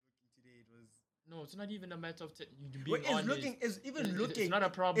No, it's not even a matter of you Well, being honest. It's not a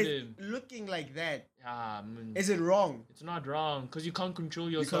problem. looking like that. Yeah, man. Is it wrong? It's not wrong because you can't control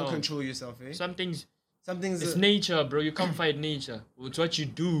You yourself. can't control yourself, eh? Some things, Something's it's nature, bro. You can't fight nature. It's what you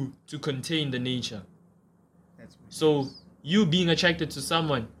do to contain the nature. That's what it So is. you being attracted to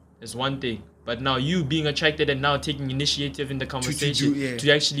someone is one thing, but now you being attracted and now taking initiative in the conversation yeah.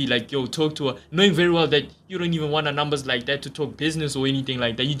 to actually like talk to her, knowing very well that you don't even want a numbers like that to talk business or anything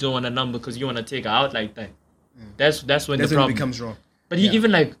like that. You don't want a number because you want to take her out like that. That's when That's the when it problem becomes wrong. But Yeah.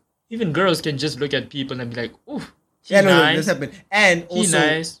 even girls can just look at people and be like, "Ooh, he Yeah, no, nice." that's happened. And He also,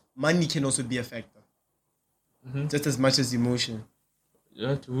 nice. money can also be a factor, Mhm. just as much as emotion.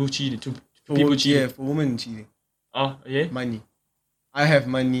 Yeah, to who cheated? To For people wo- cheating. Yeah, for women cheating. Oh, yeah. Money. I have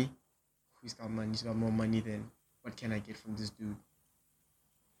money. Who's got money? He's got more money than what can I get from this dude?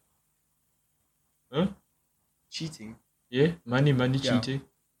 Huh? Cheating. Yeah, money, Yeah. cheating.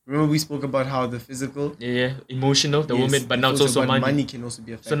 Remember we spoke about how the physical, Yeah, emotional, the yes, woman, but now it's also but money. money can also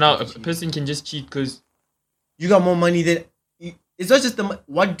be a factor. So now for a cheating. person can just cheat because You got more money than it's not just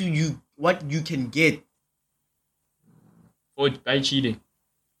what you can get. by cheating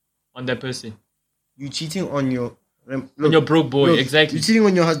on that person. You cheating on your On your broke boy, look, exactly. You're cheating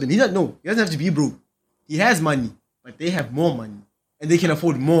on your husband. He doesn't have to be broke. He has money, but they have more money and they can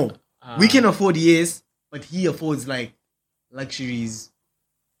afford more. We can afford yes, but he affords like luxuries.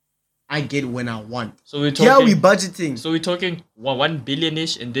 I get when I want. So we're Here talking. we budgeting. So we're talking 1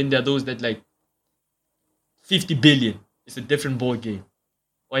 billion-ish, and then there are those that like 50 billion. It's a different ball game.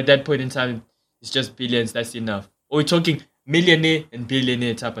 Or at that point in time, it's just billions. That's enough. Or we're talking millionaire and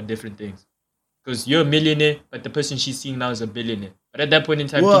billionaire type of different things. Because you're a millionaire, but the person she's seeing now is a billionaire. But at that point in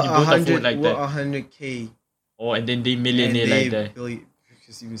time, We're can you both afford like we're that? 100K. Or and then they And millionaire they like that.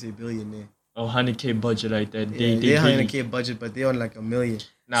 because even say billionaire. Or 100K budget like that. Yeah, They they're really. 100K budget, but they're on like a million.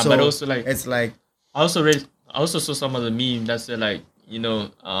 Nah, So, but also like it's like I also saw some of the meme that said like,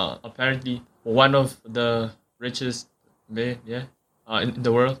 apparently one of the richest men, in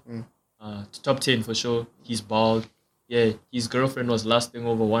the world, Mm. top 10 for sure. He's bald. Yeah, his girlfriend was lusting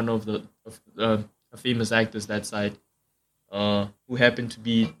over one of the famous actors that side, who happened to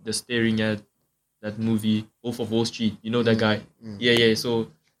be the staring at that movie Wolf of Wall Street. You know that guy? mm. Yeah.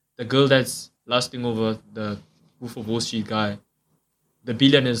 So the girl that's lusting over the Wolf of Wall Street guy, the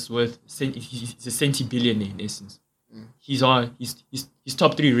billionaire is worth he's a centi-billionaire in essence. Mm. He's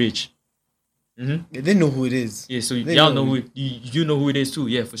top 3 rich. Mm-hmm. They didn't know who it is. Yeah, so They y'all know know who you know who it is too.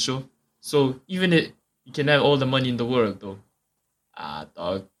 Yeah, for sure. So even if you can have all the money in the world though,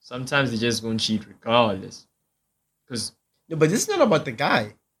 dog, sometimes they just gonna cheat regardless. Cause No, but this is not about the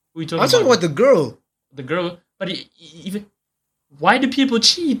guy. who you I'm talking talking about the girl. the girl? But even why do people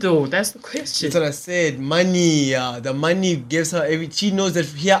cheat though? That's the question. That's what I said. Money. The money gives her every. She knows that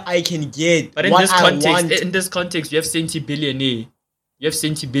here I can get. But in what this I context, want. in this context, you have centi-billionaire,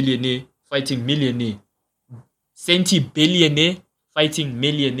 fighting millionaire, centi-billionaire fighting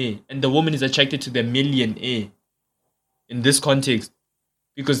millionaire, and the woman is attracted to the millionaire. In this context,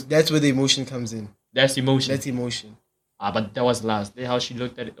 because That's where the emotion comes in. that's emotion. That's emotion. But that was last. How she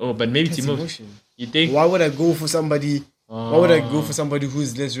looked at it. Oh, but maybe That's it's emotion. emotion. You think? Why would I go for somebody? Why would I go for somebody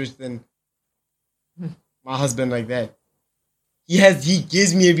who's less rich than my husband like that? He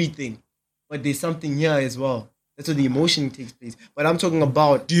gives me everything, but there's something here as well. That's where the emotion takes place. But I'm talking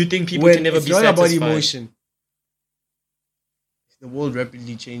about Do you think people when can never it's be not satisfied? about emotion. The world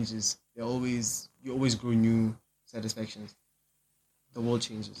rapidly changes. You always grow new satisfactions. The world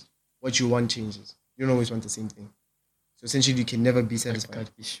changes. What you want changes. You don't always want the same thing. So essentially, you can never be I've satisfied.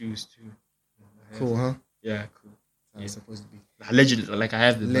 got issues too. Cool, huh? Yeah, cool. That's how Yeah. it's supposed to be. Legendary, like I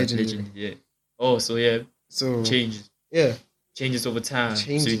have the Legendary. legend. Yeah. Oh, so yeah, So changes yeah, over time.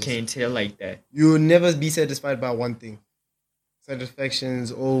 So you Changes. can't tell like that. you'll never be satisfied by one thing.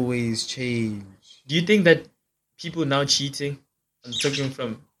 Satisfactions always change. Do you think that people now cheating? I'm talking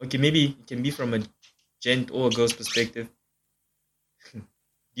from maybe it can be from a gent or a girl's perspective. Do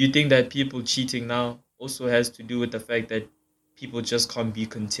you think that people cheating now also has to do with the fact that people just can't be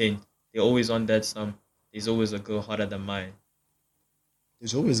content? They're always on that there's always a girl harder than mine.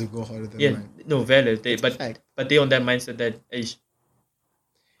 There's always a girl harder than Yeah, mine. no valid. It's a fact. But they on that mindset that hey,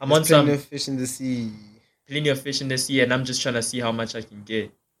 I'm There's on some plenty of fish in the sea. plenty of fish in the sea, and I'm just trying to see how much I can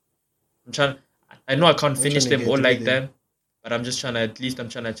get. I know I can't I'm finish trying to them get all through like there. them, but I'm just trying to I'm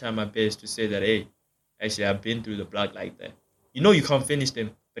trying to try my best to say that hey, actually I've been through the block like that. You know you can't finish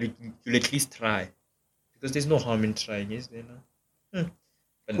them, but you'll at least try, because there's no harm in trying, is there? No?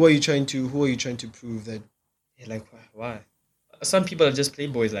 But Who are you trying to prove that? yeah, like why? Some people are just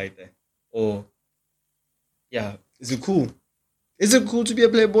playboys like that, or yeah, Is it cool? Is it cool to be a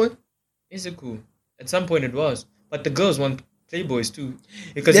playboy? Is it cool? At some point it was, but the girls want playboys too.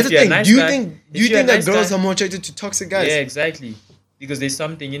 Because That's if the you're a thing. nice guy, Do you if you're a think that nice girls guy, are more attracted to toxic yeah, guys? exactly. Because there's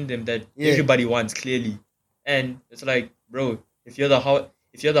something in them that Yeah. everybody wants clearly, and it's like, bro, if you're the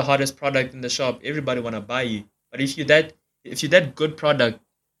hottest product in the shop, everybody wanna buy you. But if you're that good product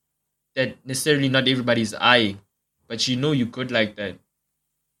that necessarily not everybody's eyeing, but you know you're good like that,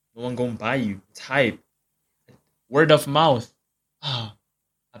 no one gonna buy you. It's hype, word of mouth. Ah,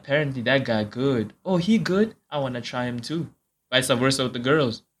 apparently that guy good. Oh, he good. I wanna try him too. Vice versa with the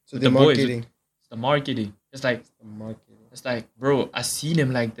girls, So with the the boys. marketing. It's the marketing. The marketing. It's like, bro, I seen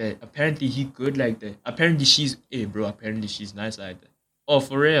him like that. Apparently he good like that. Apparently she's, hey, bro. Apparently she's nice like that. Oh,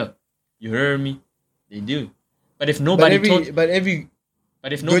 for real? You heard me? They do. But if nobody told, But every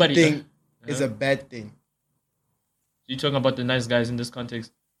but if good nobody, thing is a bad thing. you talking about the nice guys in this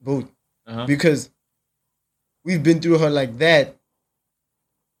context? Both. Uh huh. Because we've been through her like that.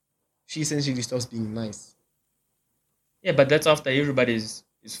 She essentially stops being nice. Yeah, but that's after everybody is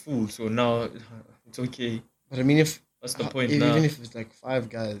full. So now it's okay. But I mean, if What's the point now? even if it's like 5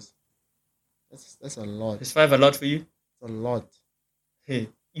 guys, that's a lot. Is 5 a lot for you? It's a lot. Hey,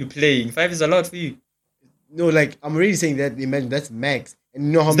 you playing 5 is a lot for you. No, like I'm already saying that. Imagine that's max, and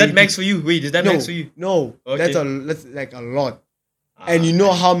you know how Is many. that max for you? Wait, is that no, max for you? No, Okay. that's like a lot. And you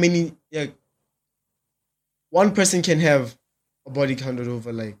know how many, like, one person can have a body count of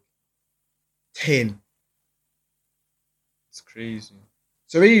over like 10. It's crazy.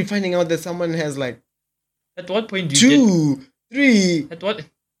 So already finding out that someone has like At what point do you 2, 3 get? At what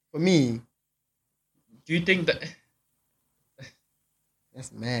for me, do you think that?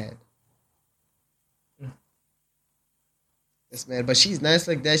 that's mad. That's mad. But she's nice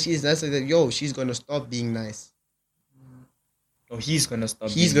like that. She's nice like that. Yo, she's gonna stop being nice. Oh, he's gonna stop.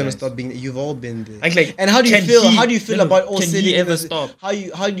 He's being gonna nice. stop being. You've all been there. Like, And how do you can feel? he- How do you feel no, about all can he sitting? ever in the, stop? How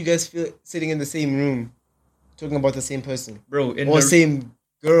do you guys feel sitting in the same room, talking about the same person bro? In or the, same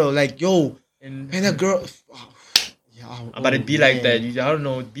girl? Like, yo, in, and that girl. Yeah, but it be like that. man. I don't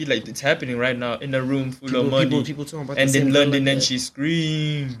know. It be like it's happening right now in a room full of money. People talking about And the same in girl London, like and that. she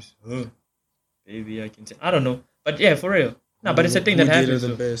screams, "Baby, I can say." I don't know, but yeah, for real. No, but it's a thing that Who did her happens. the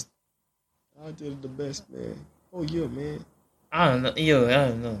though. best. I did the best, man. Oh yeah, man. I don't know. Yo, I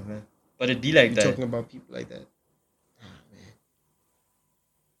don't know, man. But it be like You that. talking about people like that?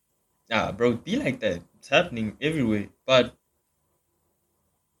 Nah, bro, it be like that. It's happening everywhere. But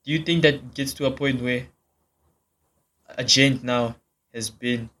do you think that gets to a point where a gent now has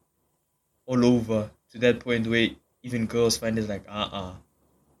been all over to that point where even girls find it like,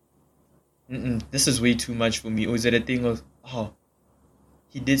 this is way too much for me? Or is it a thing of, oh,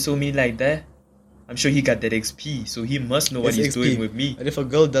 he did so many like that? I'm sure he got that XP, so he must know what It's he's XP. doing with me. And if a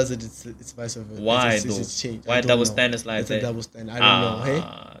girl does it, it's vice versa. Why It's though? changed. Why I don't double know. standards like It's that? a double standard. I don't know.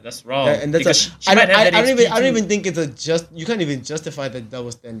 Hey. That's wrong. And that's because a, she might have that I don't XP too. even think it's a just. You can't even justify that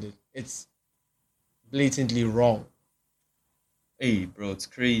double standard. It's blatantly wrong. Hey, bro, it's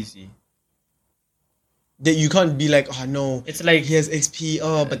crazy. That you can't be like, oh no, It's like he has XP.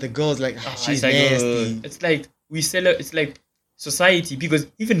 Oh, but the girl's like, ah, she's it's like, nasty. it's like we sell it. It's like society, because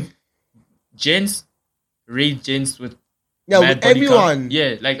even gents rate gents with Yeah, mad with body count. everyone.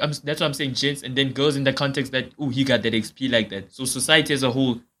 Yeah, like that's what I'm saying, gents, and then girls in the context that he got that XP like that. So society as a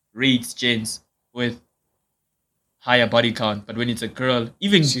whole rates gents with higher body count, but when it's a girl,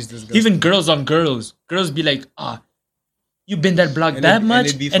 even She's disgusting. even girls on girls be like, you been that block that much, And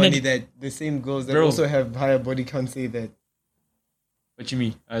it'd be and funny then, that the same girls that Bro. also have higher body count say that. what you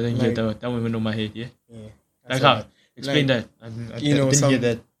mean? I didn't Like- get that one went on my head. Yeah, Yeah. like that's how? what- Explain like, that. I you know, didn't some- hear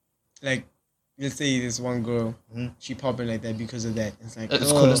that. Like, let's say this one girl, Mhm. she popping like that because of that. It's like,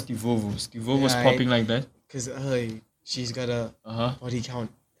 It's called Stivovo. Stivovo's Yeah, popping like that. because she's got a Uh-huh. body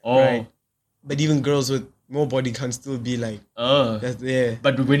count. Oh. Right. But even girls with more body can still be like, that's yeah.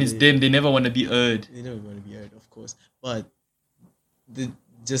 But when it's them, they never want to be heard. They don't want to be heard, of course. But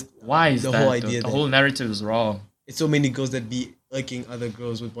just Why is the that? whole though? idea The that whole narrative is wrong. it's so many girls that be irking other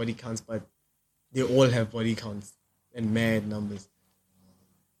girls with body counts, but they all have body counts and mad numbers.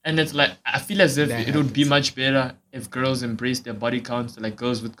 And it's like, I feel as if That it would be happens. much better if girls embrace their body counts, like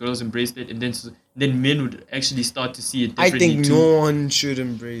girls with girls embraced it, and then men would actually start to see it I differently think too. no one should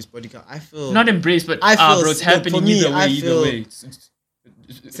embrace body count. I feel Not embrace, but I feel bro, it's look, for happening me, either I way. feel It's-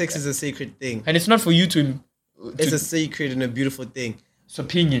 sex is a sacred thing. and it's not for you to. It's a sacred and a beautiful thing. It's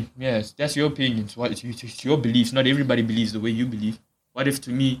opinion, yes. That's your opinion. It's your beliefs. Not everybody believes the way you believe. What if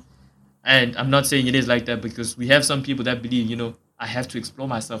to me, and I'm not saying it is like that, because we have some people that believe, I have to explore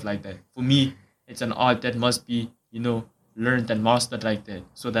myself like that. For me, it's an art that must be, learned and mastered like that,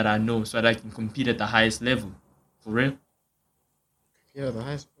 so that I know, so that I can compete at the highest level. For real. Yeah,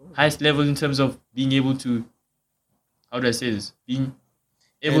 the highest level in terms of being able to, how do I say this? Being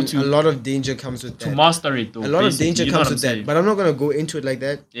able and a lot of danger comes with to that. master it though. A lot of basically. danger You know comes what I'm with that. saying? But I'm not gonna go into it like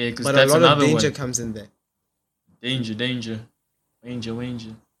that. Yeah, because But a that's lot of another danger one. comes in there. Danger.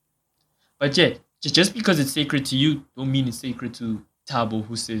 But yeah, just because it's sacred to you, don't mean it's sacred to Tabo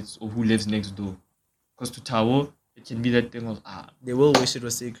who sits or who lives next door. Because to Tabo, it can be that thing of They will wish it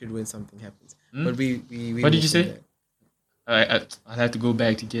was sacred when something happens. Hmm? But we What did move you from say? there. I'll have to go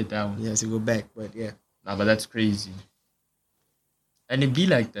back to get that one. Yeah, so go back, but yeah. Nah, but that's crazy. And it be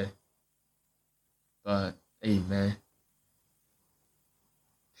like that. But hey man.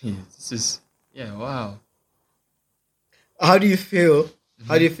 This is wow. How do you feel?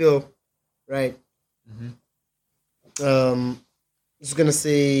 How do you feel? Right. Mm-hmm. Just gonna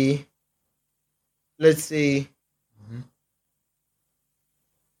say, let's say,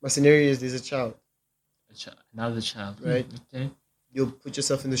 my scenario is there's a child, Another child. right? Okay. You'll put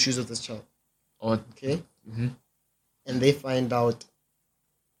yourself in the shoes of this child, Or okay? mm-hmm. And they find out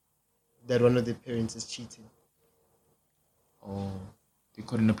that one of their parents is cheating. Oh, they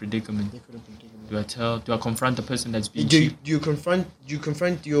caught in a predicament. They couldn't predict it. Do I confront the person that's being Do cheated? you confront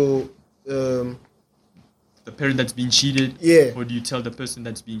your The parent that's being cheated? Yeah. Or do you tell the person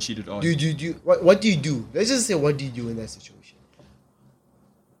that's being cheated on? what do you do? Let's just say, what do you do in that situation?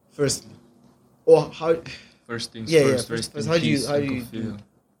 Firstly, or how? First things Yeah, first. yeah. Rest First, in how do you peace, how do Uncle you Phil. do?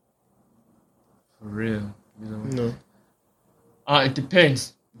 For real. No. It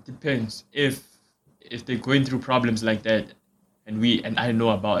depends. It depends. If they're going through problems like that, and I know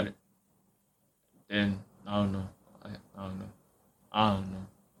about it, then I don't know. I don't know.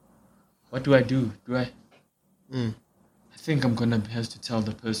 What do I do? I think I'm gonna have to tell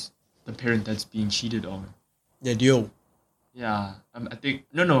the parent that's being cheated on. Yeah, deal. Yeah, I think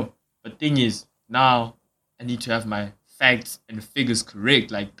no. But thing is, now I need to have my facts and figures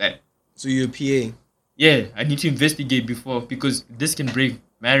correct like that. So you're a PA. Yeah, I need to investigate before because this can break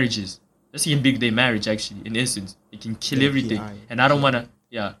marriages. This can break their marriage actually. In essence, it can kill Yeah, everything. PI. And I don't wanna.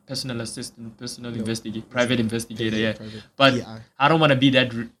 Yeah, personal assistant, personal investigator, private investigator. Yeah, Private but PI. I don't wanna be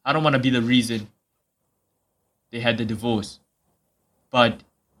that. I don't wanna be the reason they had the divorce. But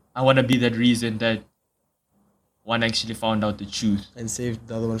I wanna be that reason that one actually found out the truth And saved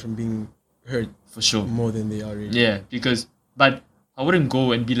the other one from being hurt for sure. more than they are already. Yeah, but I wouldn't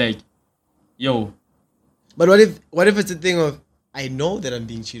go and be like, yo, But what if it's a thing of, I know that I'm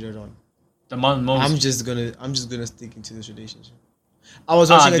being cheated on. the man most. I'm just gonna stick into this relationship. I was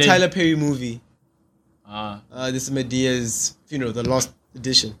watching a then- Tyler Perry movie. Ah, This is Medea's funeral, the last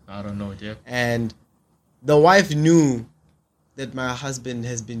edition, I don't know, yeah. and the wife knew that my husband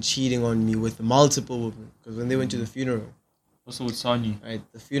has been cheating on me with multiple women because when they went to the funeral, Also with Sonny, right?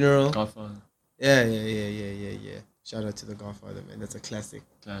 The funeral. Godfather, Yeah. Shout out to the Godfather, man. That's a classic.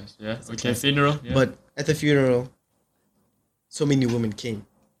 class, yeah. It's a Okay, classic. funeral, yeah. But at the funeral, so many women came,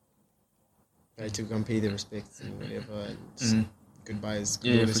 right, to come pay their respects and whatever, and goodbyes.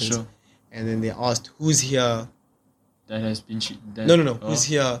 Yeah, for condolences. sure. And then they asked, "Who's here?" That has been cheated. No. Oh. Who's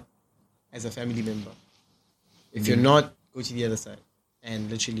here as a family member? If you're not, go to the other side. And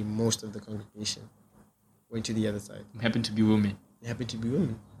literally most of the congregation went to the other side. Happen to be women. They happened to be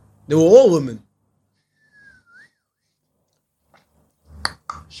women. They were all women.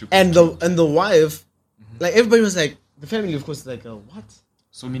 Shook And it. the wife, like everybody was like, the family of course is like, what?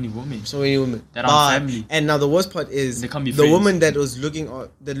 So many women. So many women. That are family. And now the worst part is They can't be the friends. woman that was looking on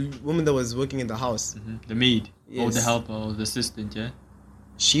the woman that was working in the house. The maid, or the Yes. helper, or the assistant, yeah.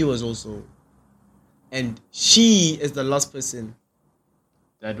 She was also, and she is the last person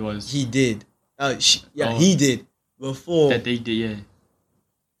That was he did. Oh. He did before that they did, yeah.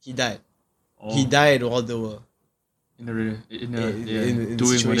 he died. Oh, He died while they were in the in the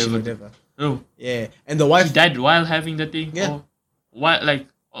doing situation, whatever. No, Yeah, and the wife. he died while having the thing. Yeah. Or while like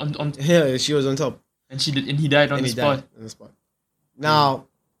on Yeah, she was on top, and he died on and the he spot. died on the spot. Now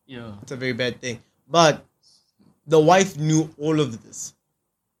Yeah, it's a very bad thing, but the wife knew all of this.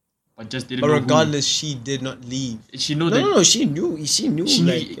 but just didn't But know regardless, she did not leave. who. She know No, that. no, she knew. She knew. She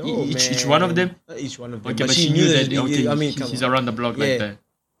knew like, each one of them? Not each one of them. Okay, but she knew that. okay, I mean, come he's on. around the block Yeah. like that.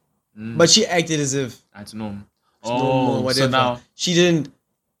 But she acted as if That's normal. it's normal, whatever. So now she didn't.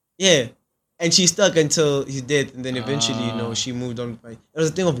 Yeah, and she stuck until his death, and then eventually, Ah. she moved on. It was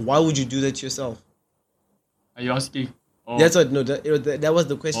a thing of, why would you do that to yourself? are you asking? Oh, That's what. No, that was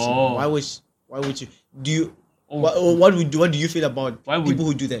the question. Oh. Why would you? Do you? oh, What do you feel about Why would- people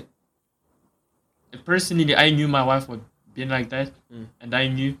who do that? personally, I knew my wife would be like that, and I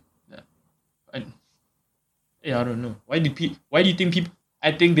knew that. I don't know. Why do you think people?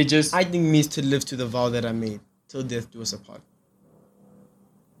 I think they just. I think means to live to the vow that I made till death do us apart.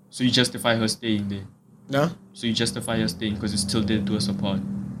 So you justify her staying there. No? So you justify her staying because it's still dead to us apart.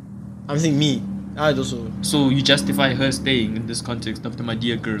 I'm saying me. I'd also. So you justify her staying in this context of the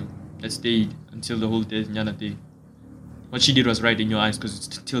Madia girl that stayed until the whole death Nyana day. What she did was right in your eyes because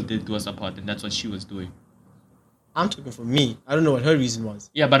it's still dead to us apart, and that's what she was doing. I'm talking for me. I don't know what her reason was.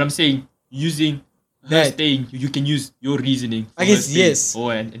 Yeah, but I'm saying using her That- staying, you can use your reasoning. For I guess, her staying. yes. Oh,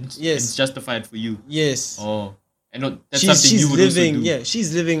 and it's, Yes. and it's justified for you. Yes. Oh, and not, that's something she's you would living. also do. Yeah,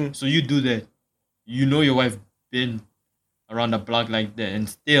 she's living. So you do that. You know your wife been around the block like that, and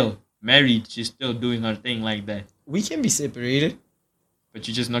still married. She's still doing her thing like that. We can be separated. But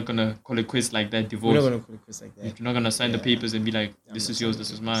you're just not gonna call it quits like that. We're Divorce. not gonna call it quits like that. You're not gonna sign the Yeah. papers and be like, I'm "This not is yours. signing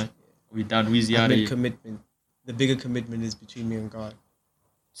This is papers. mine. We done. Weezy I've out of made here." commitment. The bigger commitment is between me and God.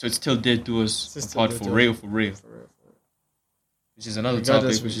 So it's still dead to us It's still apart dead for to real, us. for real. For real, for real. Which is another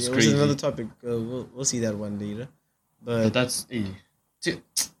Regardless, topic, which is which crazy. another topic. We'll see that one later. But But that's stop saying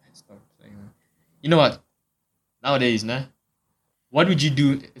that. You know what? Nowadays, nah. What would you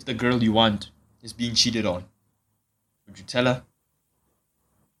do if the girl you want is being cheated on? Would you tell her?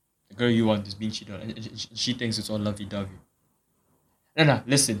 The girl you want is being cheated on, and she thinks it's all lovey-dovey. No,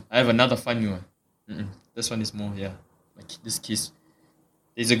 listen. I have another funny one. This one is more, yeah. Like this kiss.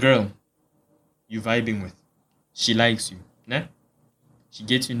 There's a girl you vibing with. She likes you, nah? She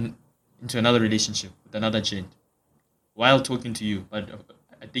gets you into another relationship with another gent while talking to you, but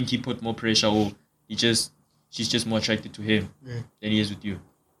I think he put more pressure, or she's just more attracted to him Yeah. than he is with you.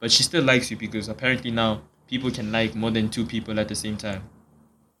 But she still likes you because apparently now people can like more than two people at the same time,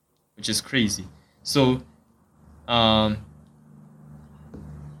 which is crazy. So,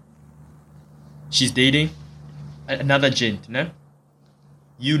 she's dating another gent, no?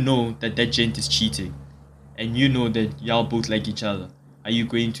 You know that gent is cheating, and you know that y'all both like each other. Are you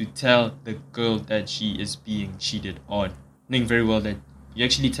going to tell the girl that she is being cheated on, knowing very well that you're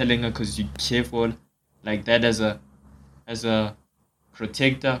actually telling her because you care for her, like that as a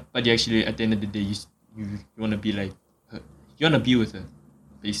protector, but you actually at the end of the day you want to be like her. You want to be with her,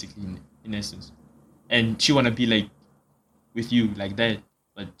 basically in essence, and she want to be like with you like that,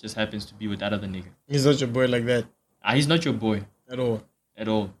 but just happens to be with that other nigga. he's not your boy like that He's not your boy at all. at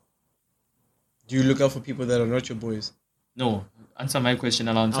all. Do you look out for people that are not your boys? No, answer my question.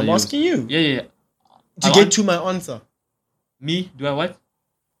 I'll answer I'm yours. asking you Yeah. to I'll get to my answer. Me? Do I what?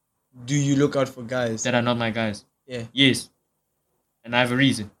 Do you look out for guys? That are not my guys. Yeah. Yes. And I have a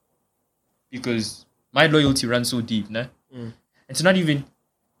reason. Because my loyalty runs so deep, nah? It's not even.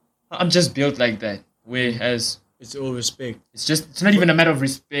 I'm just built like that. Whereas It's all respect. it's not even a matter of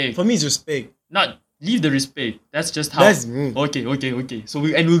respect. For me, it's respect. Not leave the respect. That's just how. That's me. Okay. So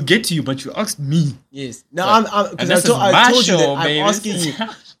we'll get to you, but you asked me. Yes. Now But- I'm and because this is I my told you show, that baby. I'm asking you.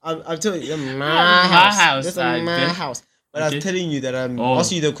 I've told you my My house. house, That's I my bet. house. But Okay. I'm telling you that I'm Oh.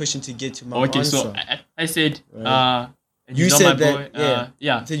 asking you the question to get to my Okay, answer. so I said, Right. and You he's not said my that, boy. yeah.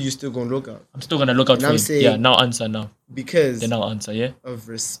 Yeah. I said you're still gonna look out I'm still gonna look out And for I'm him. saying- Yeah, now answer now. because Then I'll answer. Yeah. of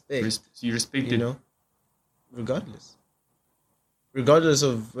respect. So you respect You it. know, regardless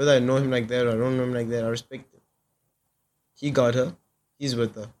of whether I know him like that or I don't know him like that, I respect him. He got her. He's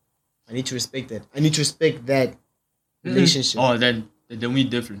with her. I need to respect that. I need to respect that relationship. Oh, then we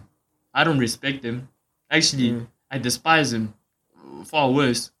different. I don't respect him. Actually, Mm. I despise him. Far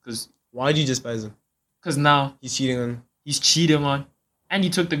worse, Why do you despise him? because now He's cheating on. he's cheating on, and he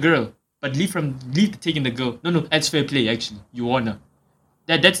took the girl. But leave taking the girl. No, that's fair play. Actually, you won her.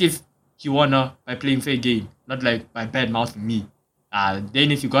 That's if you won her by playing fair game, not like by bad mouthing me.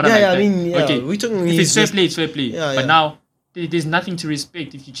 Then if you got her Yeah, like yeah. I that, mean, yeah. okay. We're talking. If he's it's fair just- play, it's fair play. Yeah, But yeah. now there's nothing to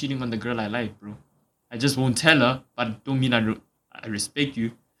respect if you're cheating on the girl I like, bro. I just won't tell her, but don't mean I respect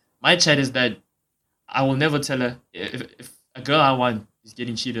you. My chat is that I will never tell her if a girl I want is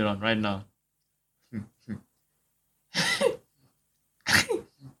getting cheated on right now.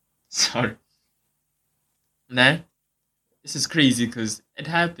 Sorry. Nah, this is crazy because it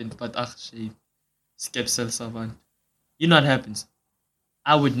happened, but shit. Skepsel Savan. You know what happens?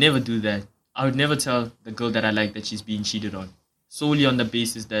 I would never do that. I would never tell the girl that I like that she's being cheated on. Solely on the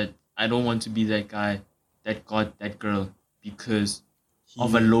basis that I don't want to be that guy that got that girl because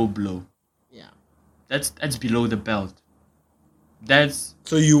of a low blow. Yeah. That's below the belt. That's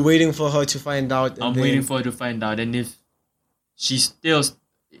So you're waiting for her to find out. And I'm then- waiting for her to find out, and if she's still,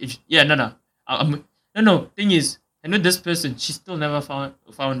 no. Thing is, I know this person. She still never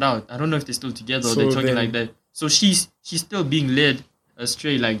found out. I don't know if they're still together or So they're talking then- like that. So she's still being led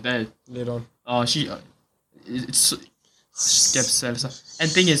astray like that. Later on. It's Skepsel. And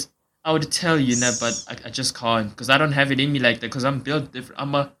thing is, I would tell you that, but I just can't because I don't have it in me like that. Because I'm built different.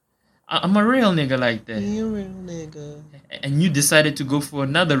 I'm a real nigga like that. You real nigga. And you decided to go for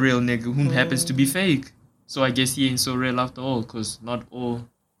another real nigga whom happens to be fake. So I guess he ain't so real after all, cause not all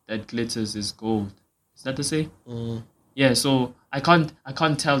that glitters is gold. Is that the say? Yeah. So I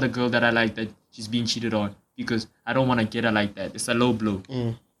can't tell the girl that I like that she's being cheated on because I don't want to get her like that. It's a low blow.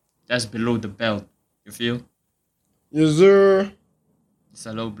 That's below the belt. You feel? Yes, sir. It's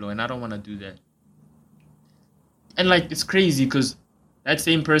a low blow, and I don't want to do that. And like it's crazy because that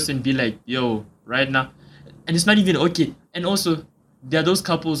same person be like, yo, right now, and it's not even okay. And also, there are those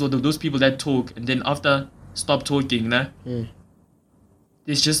couples or those people that talk and then after stop talking, nah.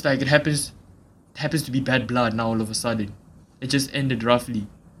 It's just like it happens to be bad blood now all of a sudden. It just ended roughly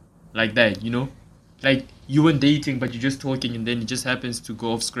like that, you know? Like you weren't dating but you're just talking and then it just happens to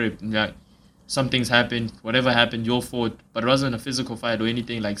go off script and like something's happened, whatever happened, your fault. But it wasn't a physical fight or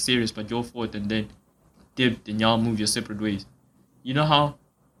anything like serious, but your fault and then dipped and y'all move your separate ways. You know how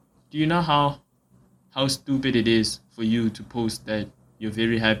stupid it is for you to post that you're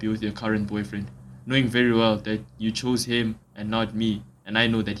very happy with your current boyfriend, knowing very well that you chose him and not me, and I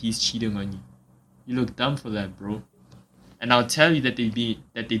know that he's cheating on you. You look dumb for that, bro. And I'll tell you that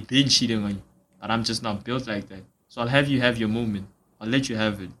they've been cheating on you, but I'm just not built like that. So I'll have you have your moment. I'll let you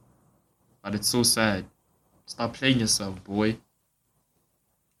have it. But it's so sad. Stop playing yourself, boy.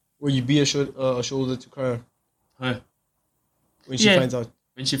 Will you be a shoulder to cry on Huh? when she finds out?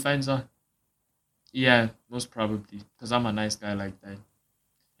 When she finds out. Yeah, most probably, because I'm a nice guy like that.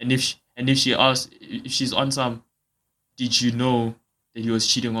 And if she asks, if she's on some, did you know that he was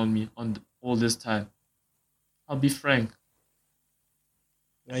cheating on me all this time? I'll be frank.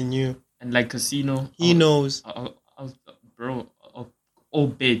 I knew. And like casino, He knows. bro, all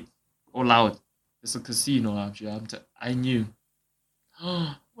big, all loud. It's a casino out here. I knew.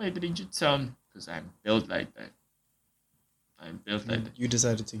 Why didn't you tell me? Because I'm built like that. I'm built like that. You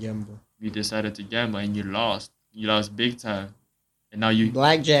decided to gamble. You decided to gamble and you lost. You lost big time. And now you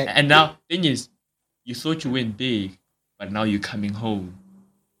blackjack. And now thing is, you thought you went big, but now you're coming home.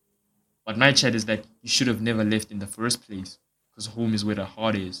 But my chat is that you should have never left in the first place. Because home is where the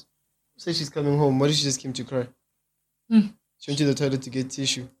heart is. Say she's coming home. What if she just came to cry? She went to the toilet to get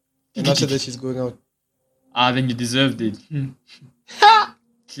tissue. And after that she's going out. Then you deserved it.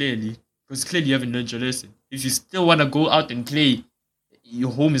 Clearly. Because clearly you haven't learned your lesson. If you still want to go out and play,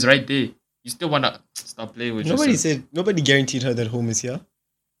 your home is right there. You still want to stop playing with yourself. Nobody guaranteed her that home is here.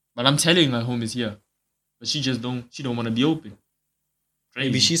 But I'm telling her home is here. But she don't want to be open. Crazy.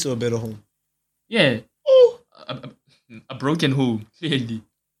 Maybe she saw a better home. Yeah. A broken home, clearly.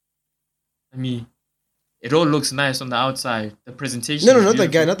 I mean, it all looks nice on the outside. The presentation. No, not the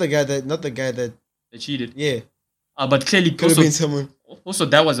guy that cheated. Yeah. But clearly could have been someone. Also,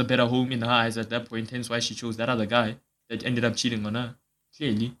 that was a better home in her eyes at that point. Hence why she chose that other guy that ended up cheating on her.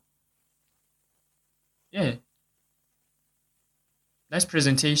 Clearly. Yeah. Nice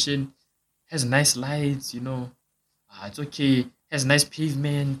presentation. Has nice lights, you know. It's okay. Has nice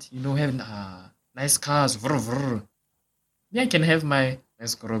pavement, you know. Have nice cars. Vrr, vrr. Me, I can have my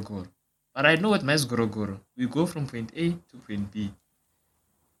nice gorogoro. But I know what my gorogoro. We go from point A to point B.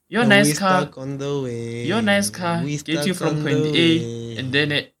 Your nice car on the way. Your nice car get you from point A and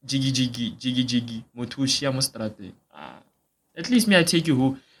then jiggy motushia mostrate. At least me I take you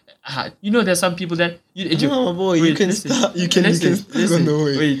who you know there's some people that no boy wait, you can listen, start you can listen, on the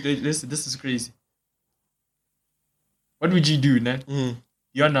way. Wait, listen, this is crazy. What would you do, nah?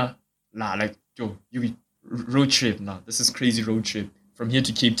 You're not like yo, you road trip now. This is crazy road trip. From here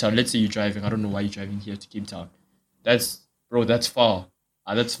to Cape Town. Let's say you're driving. I don't know why you're driving here to Cape Town. That's far. That's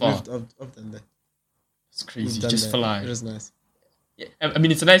far. I've done that. It's crazy. Just fly. It was nice. Yeah, I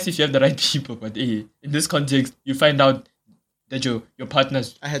mean, it's nice if you have the right people, but hey, in this context, you find out that your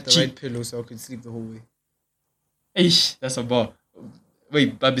partner's. I had the right pillow, so I could sleep the whole way. Hey, that's a bar.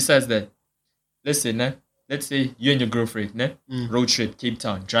 Wait, but besides that, listen, let's say you and your girlfriend, road trip, Cape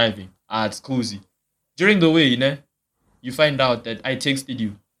Town, driving. It's cozy. During the way, you find out that I texted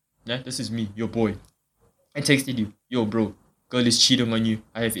you. This is me, your boy. I texted you. Yo, bro, girl is cheating on you.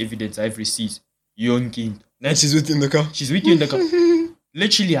 I have evidence. I have receipts. Yonking. And she's with you in the car. She's with you in the car.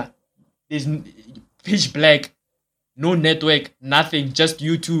 Literally, there's pitch black, no network, nothing. Just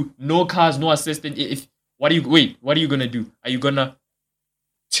you two. No cars, no assistant. What are you gonna do? Are you gonna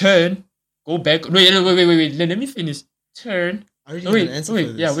turn, go back? Wait. Let me finish. Turn.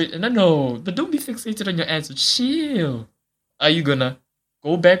 No. But don't be fixated on your answer. Chill. Are you gonna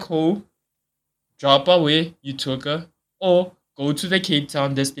go back home, drop her where you took her, or go to the Cape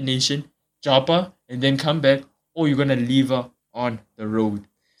Town destination, drop her, and then come back, or you're gonna leave her on the road?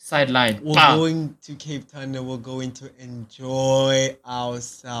 sideline. We're Bah. going to Cape Town and we're going to enjoy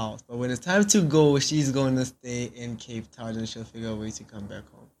ourselves. But when it's time to go, she's going to stay in Cape Town and she'll figure a way to come back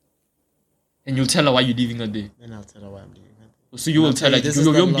home. And you'll tell her why you're leaving her there. And I'll tell her why I'm leaving her. So you will I'll tell tell her. you, this You is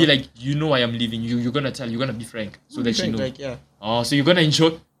won't not be long. like, you know why I'm leaving. You're gonna tell. You're gonna be frank so that she knows. Like, yeah. Oh, so you're gonna enjoy.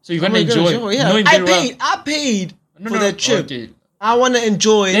 So you're I'm gonna gonna enjoy. yeah. Knowing I very well. paid. I paid No, for no, that trip. Okay. I want to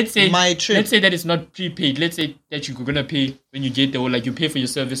enjoy Let's say my trip. Let's say that it's not prepaid. Let's say that you're gonna pay when you get there, or like you pay for your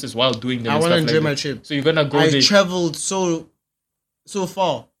services while doing them. I want want to to enjoy my trip. So you're gonna go I there. traveled so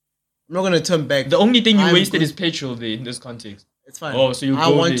far. I'm not gonna turn back. The only thing you I'm wasted good. is petrol there in this context. It's fine. Oh, so you I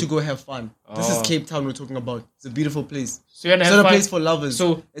go want there. to go have fun. This is Oh. Cape Town we're talking about. It's a beautiful place. So you're gonna It's have not a fun. place for lovers.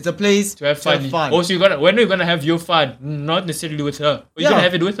 So it's a place to have fun. Also, when are you gonna have your fun? Not necessarily with her. Or you're gonna Yeah.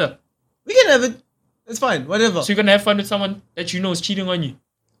 have it with her. We can have it. It's fine. Whatever. So you're gonna have fun with someone that you know is cheating on you.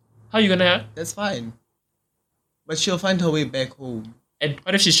 How you gonna have? That's fine. But she'll find her way back home. And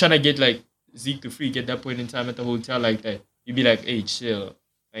what if she's trying to get like Zeke to freak at that point in time at the hotel like that? You'd be like, hey, chill.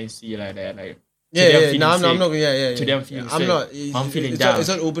 I ain't see you like that. Like, Yeah, today I'm yeah. feeling No, I'm sick. not. Yeah. Today I'm feeling I'm sick. not. I'm feeling it's down. Not, it's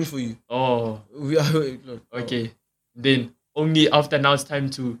not open for you. Oh, Look, okay. Then only after now it's time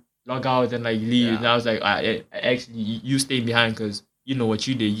to log out and like leave. Yeah. And I was like, I actually, you stay behind because you know what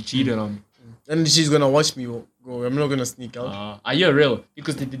you did. You cheated on me. And she's gonna watch me go. I'm not gonna sneak out. Are you real?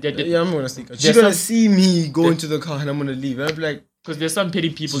 Because Yeah, I'm gonna sneak out. There's She's gonna some- see me go into the car and I'm gonna leave. And I'm like, because there's some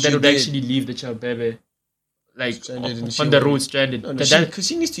petty people She that would did. actually leave the child baby like Stranded and on she the won't. road stranded. no, That- because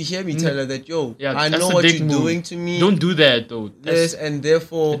she needs to hear me tell her that, yo, Yeah, I that's know a what dick you're move. doing to me. Don't do that though. This That's and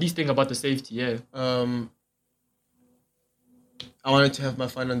therefore, at least think about the safety. Yeah. I wanted to have my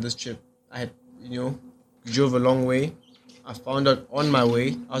fun on this trip. I had, drove a long way. I found out on my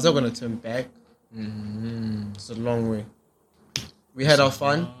way I was not gonna turn back. It's a long way. We had our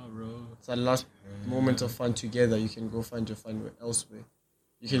fun. It's our last moment of fun together. You can go find your fun elsewhere.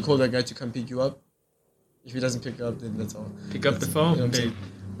 You can call that guy to come pick you up. If he doesn't pick you up, then that's all. Pick up the You know phone, what I'm babe. saying?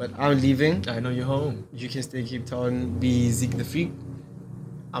 But I'm leaving. I know you're home. You can stay in Cape Town, be Zeke the Freak.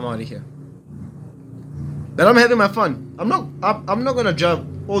 I'm out of here. But I'm having my fun. I'm not gonna drive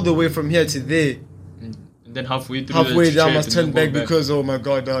all the way from here to there. And then halfway through Halfway the down, I trip, must and turn you go back because, oh my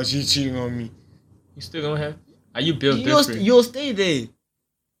god, she's cheating on me. you still gonna have. Are you built different? You'll stay there.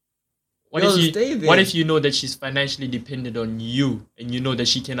 What you'll if stay you? there. What if you know that she's financially dependent on you, and you know that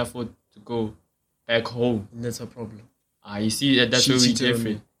she can afford to go back home? And that's her problem. You see that's She where we cheated on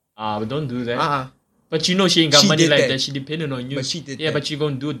different. But don't do that. Uh-uh. But you know she ain't got She money did like that. that. She dependent on you. But she did Yeah, that. but you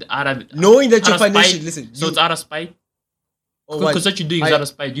gonna do it out of Knowing that out you're of spite. financially, listen. So it's out of spite. Oh, what? Because what you're doing is I- out of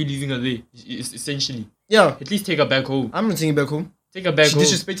spite. You leaving her there, essentially. Yeah, At least take her back home. I'm not taking back home. Take her back She home.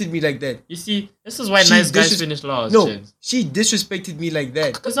 disrespected me like that. You see, this is why She nice guys disres- finish last. No, she disrespected me like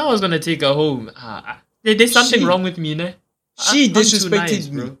that. Because I was gonna take her home. There's something She- wrong with me, ne? She I'm too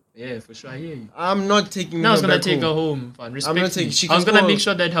disrespected me. bro. Yeah, for sure. I hear you. I'm not taking Now I her was gonna back take home. her home. Fine. Respect I'm not me. taking. She I was can gonna call- make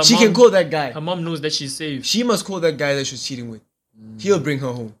sure that her she mom, can call that guy. her mom knows that she's safe. She must call that guy that she's cheating with. He'll bring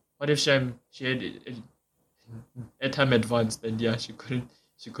her home. What if she had at time advanced and yeah, she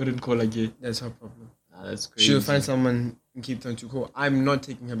couldn't call again. That's her problem. That's crazy. She'll find someone in Cape Town to call. I'm not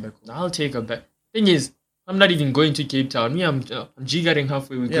taking her back home. I'll take her back. Thing is, I'm not even going to Cape Town. Me, I'm jiggering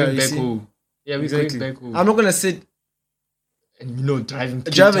halfway. We're Yeah, going you back see? home. Yeah, we're Exactly. going back home. I'm not gonna sit, And driving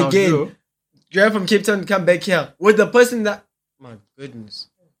Cape drive Town, again, bro. drive from Cape Town, come back here with the person that. My goodness,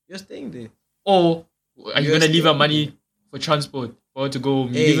 you're staying there. Or are you You're gonna leave her still- money for transport or to go home?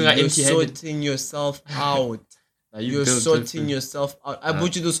 You're Hey, leaving her you're empty-handed. sorting yourself out. You're built sorting different. yourself out. I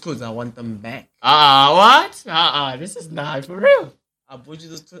bought you those clothes. I want them back. What? This is not for real. I bought you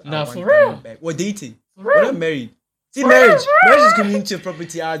those clothes. Nah, I for want real. them back. We're dating. For We're real. not married. See, For marriage. real. Marriage is community of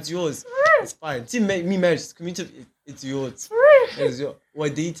property. It's yours. It's fine. See, me marriage is community. It's yours. It's yours. We're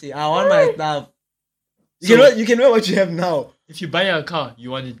dating. I want my stuff. You can wear what you have now. If you buy a car,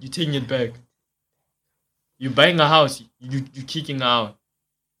 you want it, you taking it back. You buying a house, you kicking her out.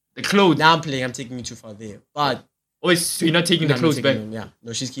 The clothes. Now I'm playing. I'm taking you too far there. But So you're not taking No, the I'm clothes not back. taking them, yeah.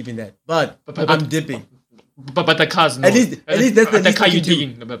 No, she's keeping that. But But- I'm dipping. But the cars, no. At least that's the the least car I you can do.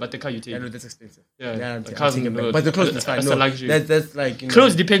 taking. But the car you I taking. know that's expensive. Yeah, I'm the taking cars, it back. no. But the clothes is fine. That's No, a luxury. that's like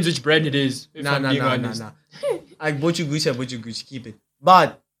Clothes depends which brand it is. If Nah. I'm being honest. I bought you Gucci. I bought you Gucci. Keep it.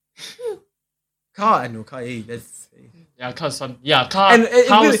 But car, I know car. Hey, that's. Yeah, cars. Car. And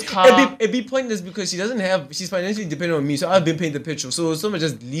car. it'd be pointless because she's financially dependent on me, so I've been paying the petrol. So someone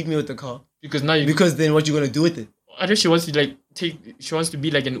just leave me with the car Because now you. because then what you gonna do with it? I think she wants to She wants to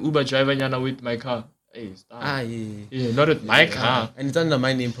be like an Uber driver, Yana, with my car. Hey, stop. Yeah. Yeah, not with my car. And it's under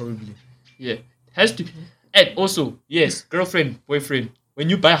my name probably. Yeah, has to. And also, yes, girlfriend, boyfriend. when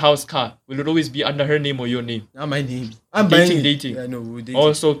you buy a house car, will it always be under her name or your name? Not my name. I'm Dating, buying it. dating. Yeah, no, we're dating.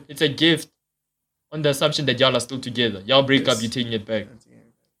 Also, it's a gift on the assumption that y'all are still together. Y'all break up, Yes. you're taking it back.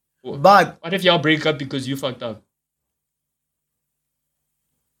 But What if y'all break up because you fucked up?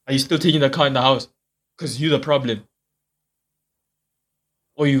 Are you still taking the car in the house? Because you're the problem.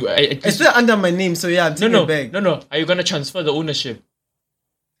 Or you... it's still under my name, so yeah, I'm taking it back. No. Are you going to transfer the ownership?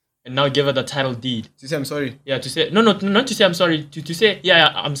 And now give her the title deed? To say I'm sorry. Yeah, to say... No, not to say I'm sorry. To say,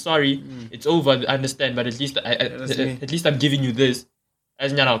 yeah, I'm sorry. It's over, I understand. But at least that's me. at least I'm giving you this.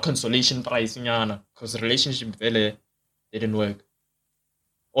 As a consolation prize. Because the relationship really didn't work.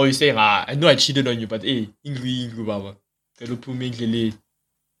 Or you say, I know I cheated on you, but hey, inglu baba. Kalo phume endleleni.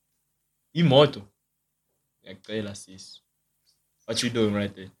 Imoto. Ngiyacela sis. What you doing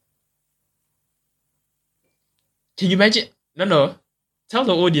right there? Can you imagine? No. Tell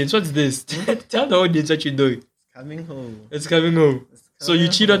the audience, what's this? Tell the audience what you're doing. Coming home. It's coming home. So you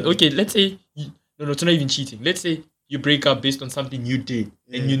cheat on... home. Okay, let's say... No, it's not even cheating. Let's say you break up based on something you did.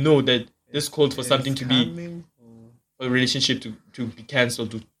 And you know that this called for something to be... Coming home. For a relationship to be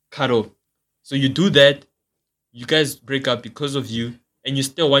cancelled, to cut off. So you do that. You guys break up because of you. And you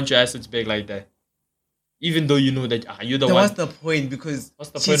still want your assets back like that. Even though you know that you're the Then one... what's the point? Because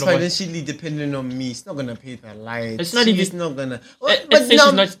What's the she's point of what? financially dependent on me. She's not gonna pay the lights. It's not She's even- not gonna.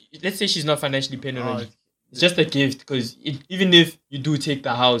 Let's say she's not financially dependent on you. It's just a gift because even if you do take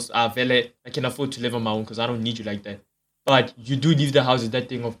the house, Vele, I can afford to live on my own because I don't need you like that. But you do leave the house, is that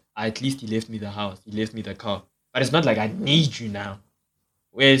thing of at least he left me the house, he left me the car. But it's not like I need you now.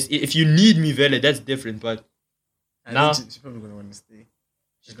 Whereas if you need me, Vele, that's different. But now- she's probably gonna want to stay.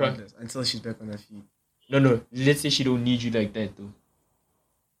 She's probably- Regardless, until she's back on her feet. no, let's say she don't need you like that though.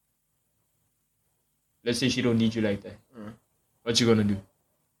 Let's say she don't need you like that. What you gonna do?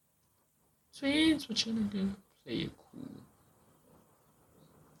 Sweet, what you gonna do? Say you're cool.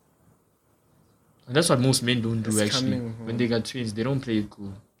 And that's what most men don't do It's actually. coming home. When they got twins, they don't play it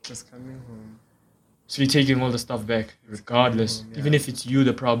cool. Just coming home. So you're taking all the stuff back, regardless. home, Even yeah. if it's you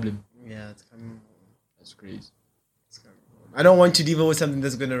the problem. Yeah, it's coming home. That's crazy. It's coming home. I don't want to leave her with something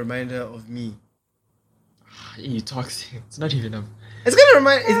that's gonna remind her of me. You toxic. It's not even a... It's gonna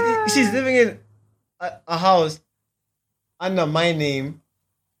remind. She's living in a house under my name,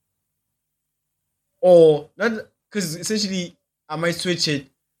 or not, because essentially I might switch it.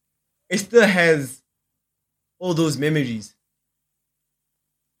 It still has all those memories.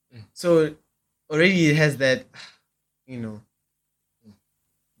 So already it has that,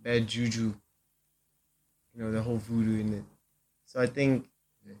 bad juju. The whole voodoo in it. So I think,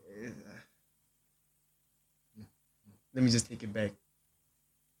 let me just take it back.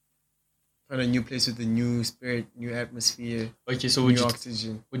 Find a new place with a new spirit, new atmosphere, Okay, so new would you...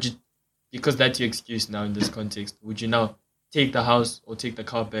 oxygen. Because that's your excuse now in this context, would you now take the house or take the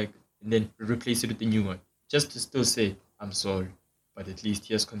car back and then replace it with a new one? Just to still say, I'm sorry, but at least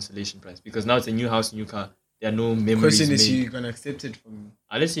here's consolation prize. Because now it's a new house, new car. There are no memories Question is, made. she gonna accept it from me?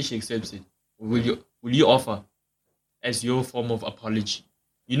 Let's say she accepts it. Will you offer as your form of apology?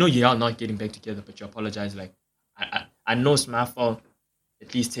 You know you are not getting back together, but you apologize like, I know it's my fault.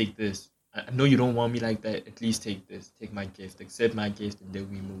 At least take this. I know you don't want me like that. At least take this. Take my gift. Accept my gift, and then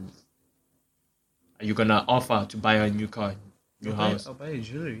we move. Are you gonna offer to buy her a new car, new house? I'll buy her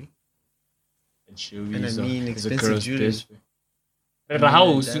jewelry. And she'll And I is mean is a expensive girl's jewelry. best friend. But I the mean,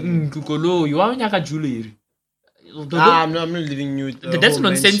 house, diamond. Kukolo, you want nyaka jewelry? I'm not living you. That's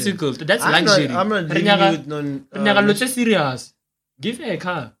nonsensical. That's luxury. I'm not Re living nyaka- you with non. re nyaka lo tse serious. Give her a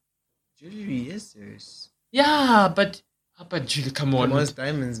car. Jewelry, yes, yes. Yeah, but Julie, come on. Come on, it's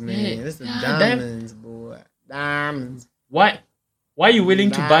diamonds, man. Yeah, That's the yeah, diamonds, boy. Diamonds. Why are you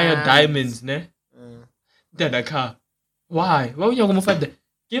willing to buy her Diamonds. diamonds, ne? Uh, Than a car? Why? Why would you go for that?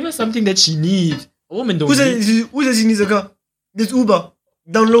 Give her something that she needs. A woman don't who need. says she needs a car? This Uber.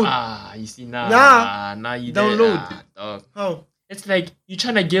 Download. You see, Nah. you Download. dog. How? It's like you're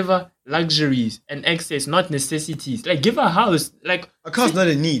trying to give her luxuries and access, not necessities. Like give her a house. Like A car's not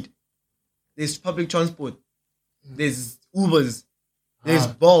a need. There's public transport. There's Ubers. There's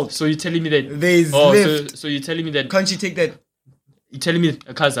Bolt. so you're telling me that. There's Oh, Lyft. so you're telling me that. Can't you take that? You're telling me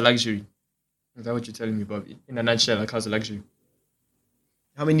a car's a luxury. Is that what you're telling me, Bobby? In a nutshell, a car's a luxury.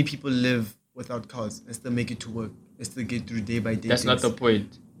 How many people live without cars and still make it to work and still get through day by day? That's not the things?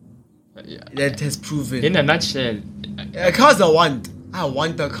 point. Yeah. That has proven. In a nutshell, A car's a want. I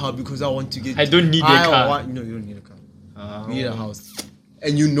want a car because I want to get. I don't need a car. No, you don't need a car. You need a house,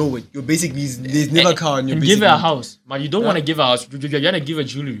 and you know it. You're basically there's never a car, and you're and give basically. her a house. Man, you don't Huh? want to give her a house. You're gonna give her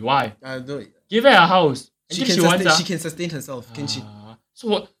jewelry. Why? I don't. Give her a house. She Until can she wants sustain. a- She can sustain herself, can she?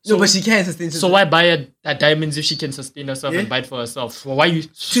 No, but she can't sustain. So why buy her that diamonds if she can sustain herself and buy it for herself? So why you?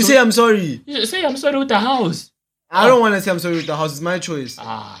 To say I'm sorry. You say I'm sorry with the house. I don't want to say I'm sorry with the house. It's my choice.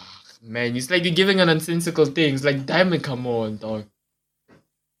 Man, it's like you're giving her nonsensical things. Like diamond, come on, dog.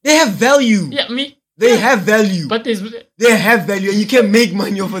 They have value. Yeah, They have value. But they have value, and you can make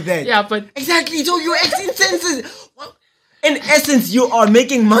money off of that. Yeah, but exactly. So you're in essence, you are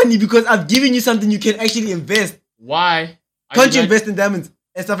making money because I've given you something you can actually invest. Why? Can't you invest in diamonds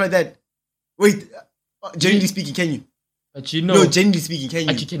and stuff like that? Wait, genuinely speaking, can you? But you know, no, genuinely speaking, can you?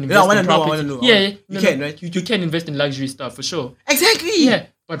 Like you can invest in property. I want to know. Yeah, you can, right? You can invest in luxury stuff for sure. Exactly. Yeah,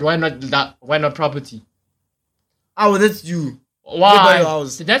 but why not that? Why not property? Oh, that's you. Why?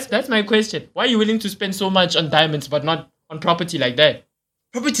 That's my question. Why are you willing to spend so much on diamonds but not on property like that?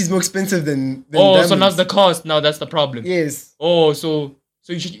 Property is more expensive than diamonds. So now's the cost. Now that's the problem. Yes. So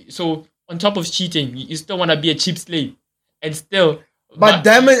on top of cheating, you still want to be a cheap slave, and still. But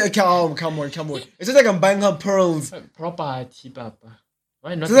diamond, come on. It's just like I'm buying her pearls. Property, papa.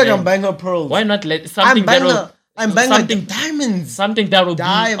 Why not? It's like I'm buying her pearls. Why not let something I'm buying something diamonds. Something that will be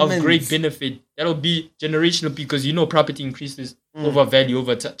of great benefit. That will be generational because property increases over value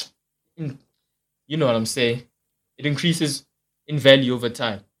over time. You know what I'm saying? It increases in value over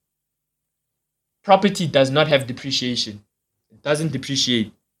time. Property does not have depreciation. It doesn't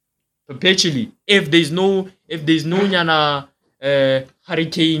depreciate perpetually. If there's no nyana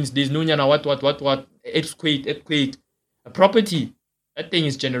hurricanes, there's no nyana what earthquake. A property. That thing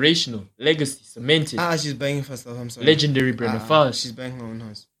is generational, legacy, cemented. She's buying for herself. I'm sorry. Legendary Brenda Fast. She's buying her own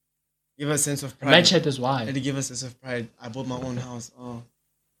house. Give her a sense of pride. My chat is why. I had to give her a sense of pride. I bought my own house. I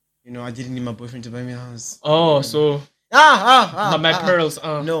didn't need my boyfriend to buy me a house. So. My pearls.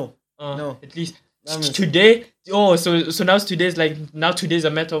 No. At least today. So now today's a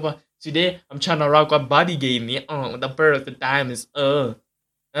matter. Today I'm trying to rock what body gave me. The pearls, the diamonds.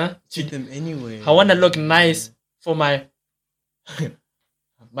 Treat them anyway. I wanna look nice for my.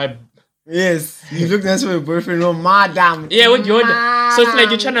 Yes, you look nice for your boyfriend. No, madam. Yeah, what you want? So it's like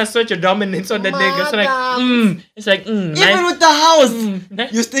you're trying to assert your dominance on the nigga. It's like, even with the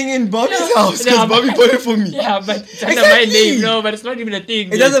house, you're staying in Bobby's house because Bobby bought it for me. Yeah, but it's under my name. No, but it's not even a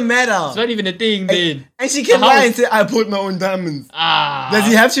thing. It doesn't matter. It's not even a thing, then. And she can lie and say, "I bought my own diamonds." Does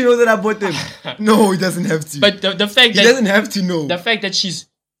he have to know that I bought them? No, he doesn't have to. But the fact that he doesn't have to know. The fact that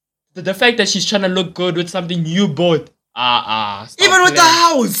she's trying to look good with something you bought. Even with the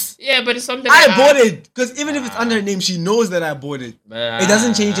house. Yeah, but it's something I bought it. Because even if it's under her name, she knows that I bought it. It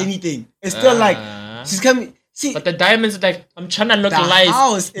doesn't change anything. It's still like she's coming. See, but the diamonds like I'm trying to look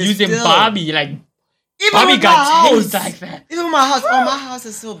nice using Barbie. Like even Barbie with got taste like that. Even with my house. My house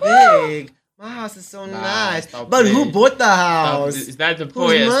is so big. My house is so nice. But who bought the house? Is that the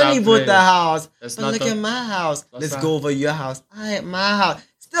point? Whose money bought the house? But look at my house. Let's go over your house. My house.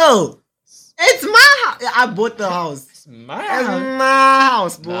 Still. It's my house. I bought the house. It's my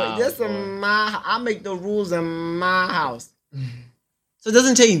house, boy. This is my house. I make the rules in my house. So it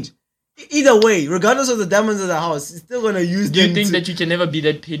doesn't change. Either way, regardless of the diamonds of the house, it's still gonna use them. Do you think that you can never be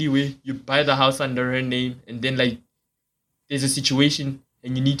that petty where you buy the house under her name and then like there's a situation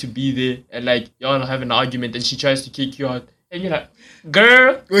and you need to be there and like y'all have an argument and she tries to kick you out and you're like,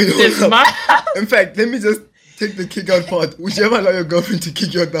 girl, it's my house. In fact, let me just take the kick out part. Would you ever allow your girlfriend to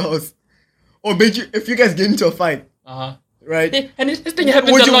kick you out the house? Or make you, if you guys get into a fight, right? Yeah, and this thing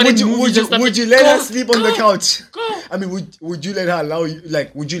happens a lot in movies. Would you let her sleep on the couch? I mean, would you let her allow you?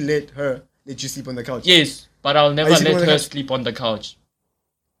 Like, would you let you sleep on the couch? Yes, but I'll never let her sleep on the couch.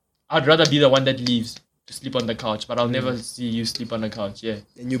 I'd rather be the one that leaves to sleep on the couch, but I'll never see you sleep on the couch. Yeah.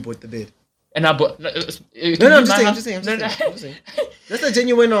 And you bought the bed. And I bought. No, I'm just saying. That's a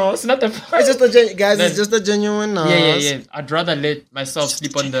genuine house. It's not the. It's just a guys. It's just a genuine house. Yeah. I'd rather let myself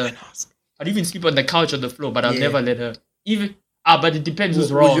sleep on the. I'd even sleep on the couch or the floor, but I'll never let her. But it depends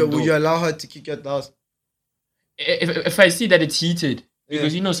who's wrong. Would you allow her to kick your house? If I see that it's heated,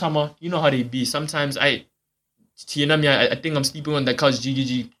 because you know how they be. Sometimes I think I'm sleeping on the couch.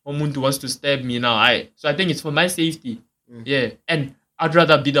 Omuntu wants to stab me now. So I think it's for my safety. Yeah, and I'd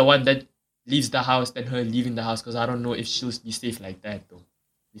rather be the one that leaves the house than her leaving the house because I don't know if she'll be safe like that though.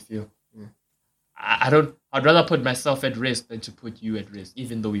 You feel? I'd rather put myself at risk than to put you at risk,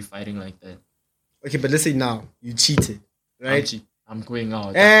 even though we're fighting like that. Okay, but let's say now you cheated, right? I'm going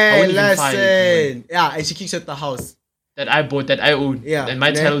out. Hey, listen. Yeah, and she kicks out the house that I bought, that I own. Yeah, and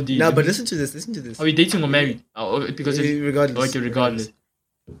my title deed. No, but listen to this. Are we dating or married? Because regardless. Okay, regardless.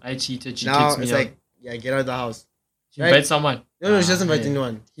 I cheated. She now kicks me it's out. like, get out of the house. She invite someone. No, she doesn't invite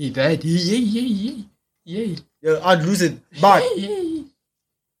anyone. He died. Yeah. I'd lose it, but you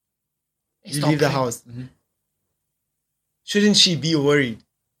leave the house. shouldn't she be worried?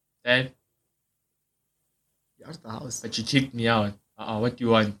 Dad, You're out of the house. but you kicked me out. What do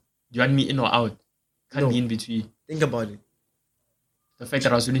you want? Do you want me in or out? Can't No. be in between. Think about it. The fact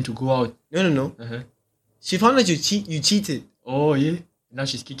that I was willing to go out. No. Uh-huh. She found out you cheated. Oh, yeah. Now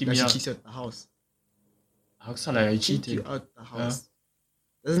she's kicking Now me she out. kicks you out the house. How can I Kick cheated? you out the house.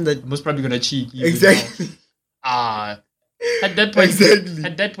 Doesn't that Most probably gonna cheat. even exactly? now. At that point, Exactly.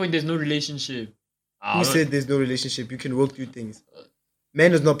 At that point, there's no relationship. Who said there's no relationship? You can work through things.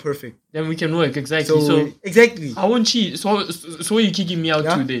 Man is not perfect. Then we can work exactly. So exactly. I won't cheat. So why are you kicking me out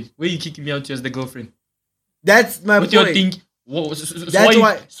Yeah? to then? Where are you kicking me out to as the girlfriend? That's my What point. do you think? So That's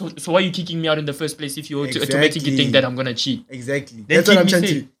why- why are you kicking me out in the first place if you automatically Exactly. think that I'm gonna cheat? Exactly. Then That's what keep I'm me trying safe.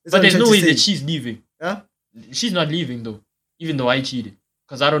 to. That's But what there's I'm no trying way to that say. she's leaving. Huh? She's not leaving though, even though I cheated,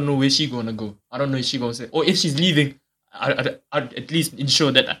 because I don't know where she's gonna go. I don't know if she's gonna say, or if she's leaving, I'd at least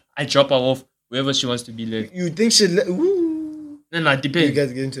ensure that I drop her off wherever she wants to be left. You think she'll Ooh. Then it You depends.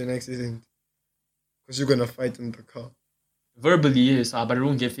 guys get into an accident because you're gonna fight in the car. Verbally, yes, but it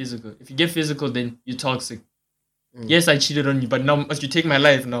won't get physical. If you get physical, then you're toxic. Mm. Yes, I cheated on you, but now must you take my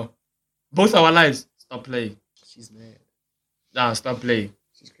life now? Both our lives. Stop playing. She's mad. Nah, stop playing.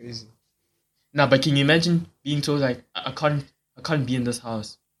 She's crazy. Nah, but can you imagine being told like I can't be in this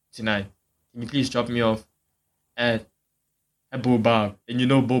house tonight. Can you please drop me off at Bobab? And you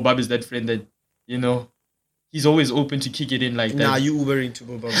know Bobab is that friend that, you know, he's always open to kick it in like that. Nah, you Ubering to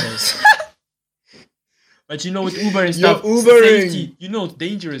Bob's house. But you know with Uber and You're stuff, Ubering. safety, you know it's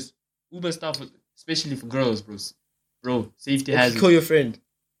dangerous. Uber stuff, especially for girls, bros. Bro, safety Okay, has call your friend.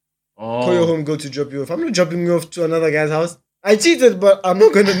 Oh. Call your home girl to drop you off. I'm not dropping you off to another guy's house. I cheated, but I'm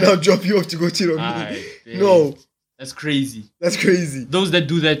not gonna now drop you off to go cheat on me. Aight, No, that's crazy. that's crazy. Those that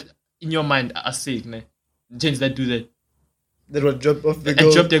do that in your mind are sick, ne? Gents that do that. That will drop off the And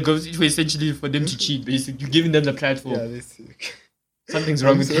girl. drop their girls for essentially for them to cheat, basically. You're giving them the platform. Yeah, that's sick. Something's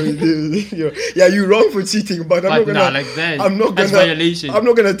wrong I'm with sorry, you. dude. Yeah, you wrong for cheating, but I'm not But gonna. nah, like that. I'm not That's gonna- violation. I'm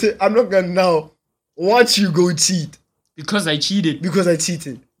not gonna now watch you go cheat Because I cheated. because I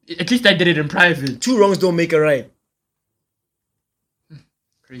cheated. At least I did it in private. Two wrongs don't make a right.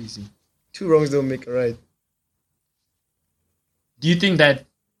 Crazy. Two wrongs don't make a right. Do you think that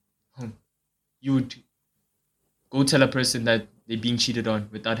you would go tell a person that they're being cheated on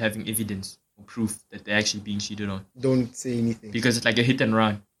without having evidence or proof that they're actually being cheated on? Don't say anything. Because it's like a hit and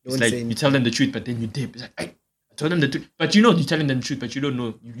run. It's Don't like say you anything. tell them the truth, but then you dip. It's like, I told them the truth. But you know you're telling them the truth, but you don't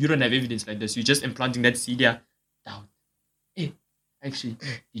know. You don't have evidence like this. You're just implanting that seed there. Doubt. Hey, actually,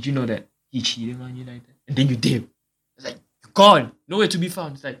 did you know that he cheating on you like that? And then you dip. It's like, you're gone. Nowhere to be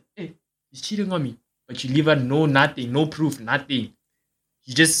found. It's like, hey, he's cheating on me. But you leave her nothing, no proof, nothing.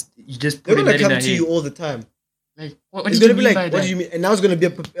 You just They're put gonna that in come her to head. you all the time. Like, what It's did you gonna be mean like, by what that? do you mean? And now it's gonna be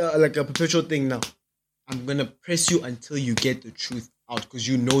like a perpetual thing now. I'm gonna press you until you get the truth out because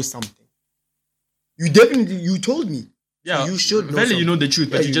you know something. You told me. Yeah, you should know Vele, you know something. the truth,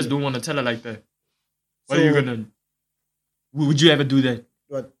 but Yeah, you you just know. don't want to tell her like that. What So- are you gonna? Would you ever do that?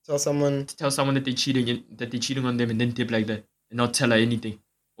 What? Tell someone. Tell someone that they're cheating on them and then tip like that and not tell her anything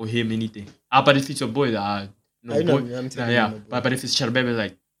or him anything. But if it's your boy, no I know, boy, I'm yeah, telling yeah. you, my boy. But if it's Charbebe,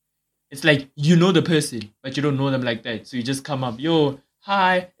 like it's like you know the person, but you don't know them like that. So you just come up, yo,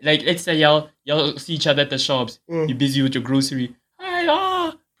 hi. Like let's say y'all see each other at the shops. Mm. You're busy with your grocery.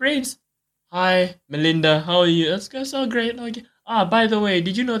 Hi, Prince. Hi, Melinda. How are you? That's so great. Okay. By the way,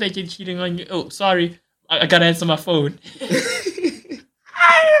 did you know that you're cheating on you? Oh, sorry. I gotta answer my phone.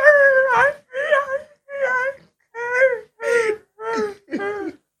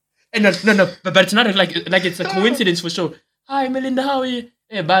 And no, but it's not like it's a coincidence for sure. Hi, Melinda, how are you?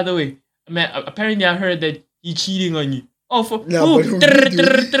 Hey, by the way, man, apparently I heard that he's cheating on you. Oh, for Nah, who? but who did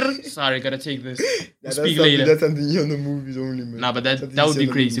it? Sorry, gotta take this. Nah, We'll speak later. That's something you on the movies only, man. Nah, but that Something would you see be on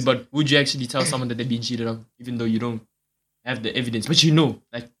the crazy. movies. But would you actually tell someone that they're being cheated on, even though you don't have the evidence? But you know,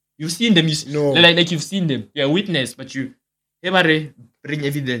 like you've seen them. No. Like you've seen them. You're a witness, but you, hey, buddy, bring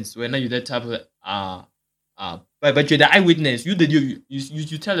evidence. When are you that type of but you're the eyewitness.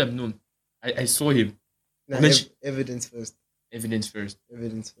 You tell them no. I saw him. Nah, Which- evidence first. Evidence first.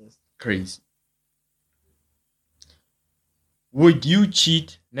 Evidence first. Crazy. Would you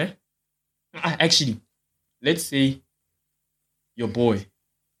cheat? Ne? Actually, let's say your boy.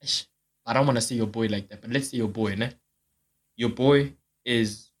 I don't want to say your boy like that, but let's say your boy, ne? Your boy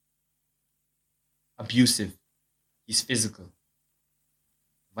is abusive. He's physical.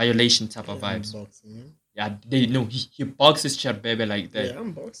 Violation type of Yeah, I'm vibes. boxing, yeah? Yeah, they know he boxes Charbebe like that. Yeah,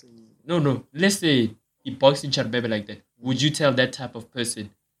 I'm boxing. No. Let's say he boxing Charbebe like that. Would you tell that type of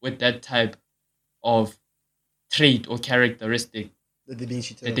person with that type of trait or characteristic That they're being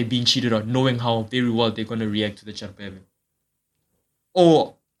cheated that on. they're being cheated on, knowing how very well they're gonna react to the Charbebe?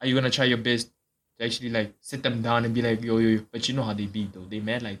 Or are you gonna try your best to actually like sit them down and be like, yo. But you know how they be though. They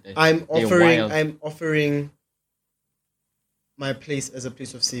mad like that. They're wild. I'm offering my place as a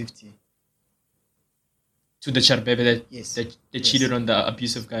place of safety. To the charbebe that Yes. that Yes. cheated on the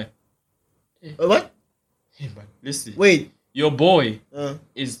abusive guy. What? Hey man, listen. Wait. Your boy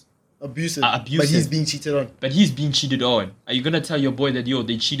is Abusive. abusive. But he's being cheated on. But he's being cheated on. Are you gonna tell your boy that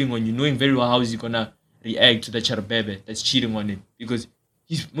they cheating on you, knowing very well how is he gonna react to the charbebe that's cheating on him? Because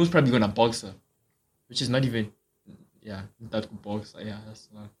he's most probably gonna box her, which is not even, that could box. Yeah, that's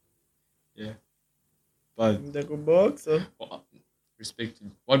not, yeah. But Like a boxer. respect,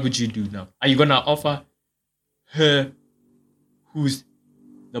 what would you do now? Are you gonna offer her, who's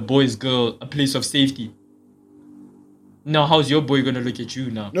the boy's girl, a place of safety? Now, how's your boy gonna look at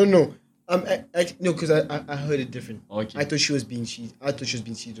you now? No. No, because I heard it different. Okay. I thought she was being cheated. I thought she was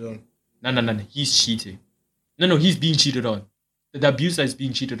being cheated on. No. He's cheating. No. He's being cheated on. The abuser is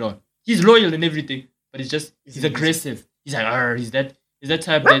being cheated on. He's loyal and everything, but it's just he's aggressive. He's like, he's that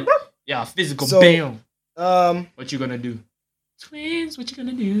type that physical. So, Bam. What you gonna do? Twins. What you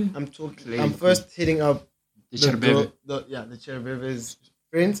gonna do? I'm first hitting up The charbebe. the Cherbebe's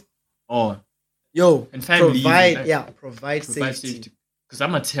friends. Oh, Yo, and family. provide safety. Because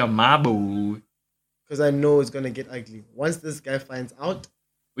I'm gonna tell my boy, Because I know it's gonna get ugly. Once this guy finds out,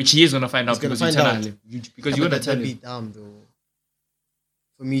 which he is gonna find out He's gonna because find you out. tell him. Because you're gonna tell that'd be him. dumb though.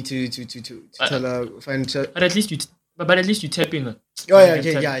 For me to tell her find. But at least you're tapping her. Oh yeah, You can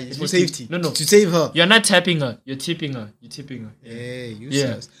okay, tap- yeah. at For least safety. No. To save her. You're not tapping her. You're tipping her. Hey, you Yeah.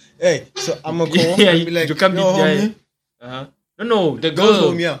 serious? Hey, so I'm gonna call Yeah, and be like, you can't be yo, homie, Uh-huh. No, the goes girl.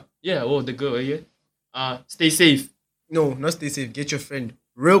 home, yeah. Yeah, the girl, yeah. Stay safe. No, not stay safe. Get your friend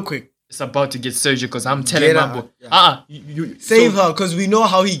real quick. It's about to get surgery because I'm telling Get my her, boy. yeah. You Save her, because we know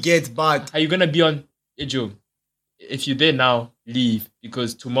how he gets bad. Are you gonna be on Joe? If you're there now, leave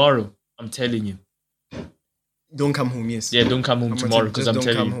because tomorrow, I'm telling you. Don't come home, yes. Yeah, don't come home I'm gonna tomorrow tell you, because just I'm don't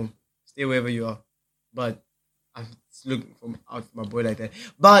telling come you. home. Stay wherever you are. But I'm looking out for my boy like that.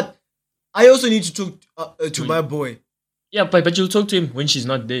 But I also need to talk to my boy. Yeah, but you'll talk to him when she's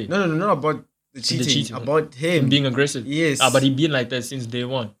not there. No, not about the cheating. About him. Him being aggressive. Yes. But he been like that since day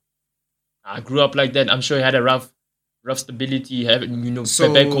one. I grew up like that. I'm sure he had a rough stability. Having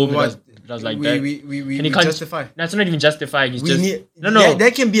So back home what? it was like we, that. We And he can't justify. No, it's not even justifying. It's We just need, no.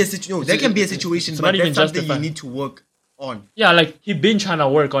 There can be a situation. No, there can be a it's situation, not but even that's something justified. you need to work on. Yeah, like he been trying to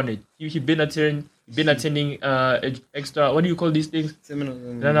work on it. He been attending extra. What do you call these things?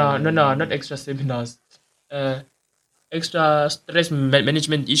 Seminar. No, not extra seminars. Extra stress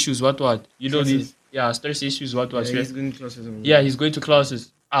management issues. What? You know Classes. these? Yeah, stress issues. What? Yeah, Stress. he's going to classes. Yeah, he's going to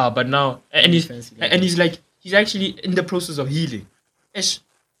classes. But now and he's Fancy like and he's like he's actually in the process of healing. Ish.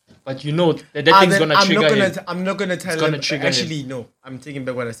 But you know that Ah, thing's then gonna trigger him. I'm not gonna tell gonna him. trigger him. Actually, no. I'm taking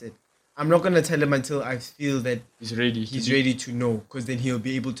back what I said. I'm not gonna tell him until I feel that He's ready. he's ready to know, because then he'll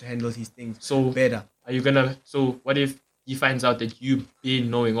be able to handle his things So better. are you gonna? So what if he finds out that you've been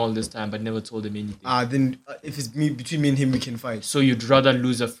knowing all this time but never told him anything? Then if it's between me and him, we can fight. So you'd rather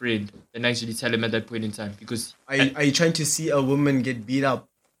lose a friend than actually tell him at that point in time because Are you trying to see a woman get beat up?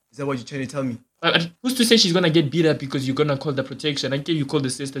 Is that what you're trying to tell me? who's to say she's gonna get beat up because you're gonna call the protection? Until you call the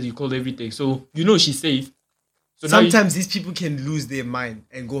sisters, you call everything. So you know she's safe. So now Sometimes these people can lose their mind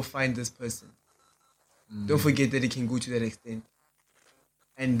and go find this person. Don't forget that it can go to that extent.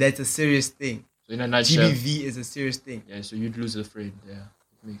 And that's a serious thing. so in a nutshell, GBV is a serious thing. yeah. So you'd lose a friend. Yeah,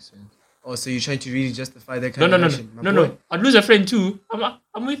 it makes sense. Oh, so you're trying to really justify that No, kind of action? My boy. no. I'd lose a friend too.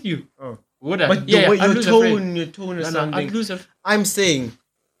 I'm with you. Oh. Would I? But yeah, the way I'd lose a friend. your tone is No, sounding. I'd lose a. I'm saying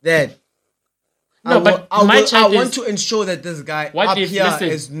that. No, but my I chat want is- to ensure that this guy What up if here listen?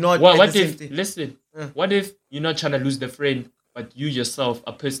 is not. What at the if same thing. listen? Yeah. What if you're not trying to lose the friend, but you yourself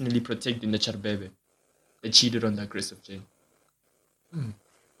are personally protecting the charbebe that cheated on the aggressive Jane?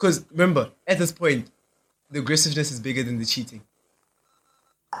 Because remember, at this point, the aggressiveness is bigger than the cheating.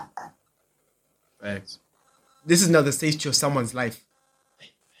 Facts. This is now the safety of someone's life.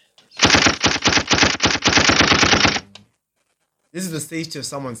 This is the safety of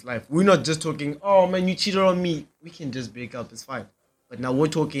someone's life. We're not just talking, oh man, you cheated on me. We can just break up, it's fine. But now we're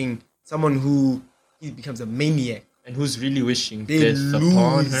talking someone who he becomes a maniac. And who's really wishing They death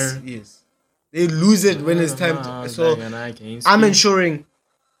upon lose. her? Yes. They lose it when it's time to. So I'm ensuring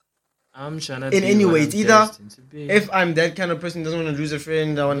I'm trying to in be any what way, I'm it's either destined to be. if I'm that kind of person who doesn't want to lose a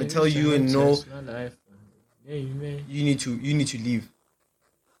friend, I want to tell you and know you need to leave.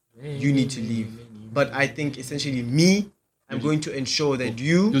 You need to leave. But I think essentially I'm going to ensure that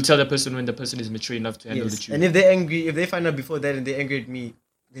You'll tell the person when the person is mature enough to handle the yes. truth. And if they're angry, if they find out before that and they're angry at me,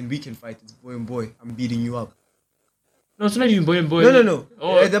 then we can fight. It's boy and boy. I'm beating you up. No, it's not even boy and boy. No.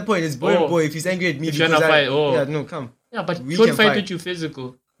 Oh, At that point, it's boy and boy. If he's angry at me if you're because not fight, oh. yeah, no, come. Yeah, but We he won't can fight fight. with you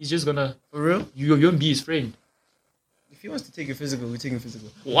physical. He's just gonna. For real? You won't be his friend. If he wants to take it physical, we take it physical.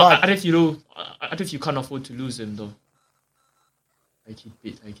 Well, I But don't if you know. I don't if you can't afford to lose him though. Like he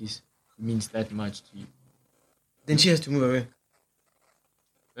means that much to you. then she has to move away.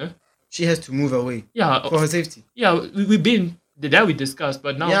 Huh? She has to move away Yeah, for her safety. yeah. We've been that we discussed,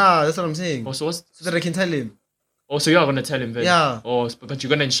 but now. Yeah, that's what I'm saying. Also, what's So that I can tell him. also you're gonna tell him that. Yeah. Oh, but you're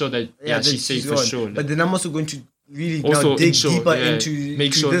gonna ensure that that she's safe for gone. sure. But then I'm also going to really Also now dig ensure, deeper yeah, into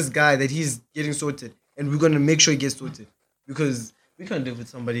make to sure- this guy that he's getting sorted, and we're gonna make sure he gets sorted because we can't live with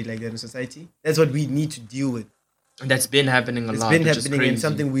somebody like that in society. That's what we need to deal with. And that's been happening a It's lot. been which is happening and crazy.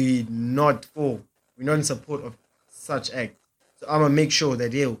 something we're not for. We're not in support of such act. So I'm gonna make sure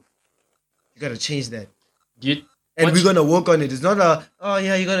that you gotta change that. You, And what we're you- gonna work on it. It's not a oh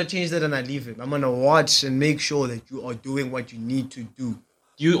yeah, you gotta change that and I leave it. I'm gonna watch and make sure that you are doing what you need to do.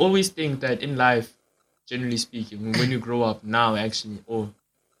 Do you always think that in life, generally speaking, when you grow up now, actually, or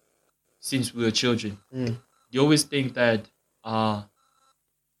since we were children, Mm. you always think that,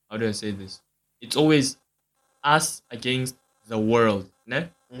 how do I say this? It's always us against the world, ne?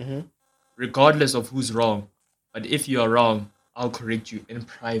 Mm-hmm. Regardless of who's wrong. But if you are wrong, I'll correct you in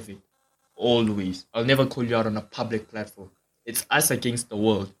private. Always. I'll never call you out on a public platform. It's us against the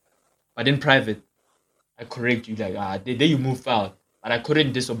world. But in private, I correct you like, there you move out. But I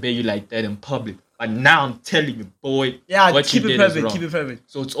couldn't disobey you like that in public. But now I'm telling you, boy, Yeah, what keep you it did is private. wrong. Keep it private.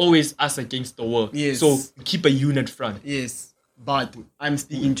 So it's always us against the world. Yes. So we keep a unit front. Yes, but I'm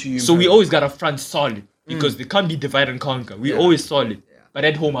speaking to you. So we man. always got a front solid because we can't be divide and conquer. We Yeah. always solid. Yeah. But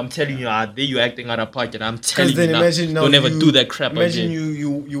at home, I'm telling you, there you acting out of pocket. I'm telling Because then you now, imagine now don't ever you- do that crap Imagine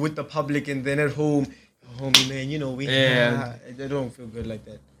again. you with the public and then at home, homie man, you know we Yeah. I don't feel good like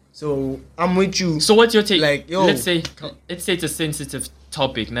that. So I'm with you. So what's your take? Like, yo, let's say it's a sensitive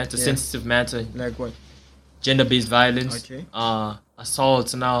topic, not a Yeah. sensitive matter. Like what? Gender-based violence, Okay.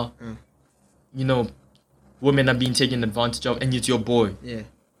 assaults now. Mm. You know, women are being taken advantage of, and it's your boy. Yeah.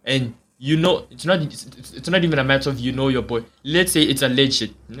 And you know, it's not even a matter of you know your boy. Let's say it's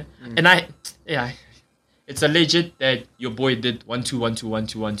alleged, Mm. and it's alleged that your boy did 1 2 1 2 1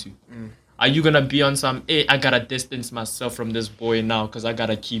 2 1 2. Are you gonna be on some? Hey, I gotta distance myself from this boy now because I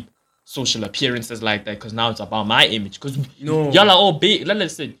gotta keep social appearances like that because now it's about my image. Because No. y'all are all big.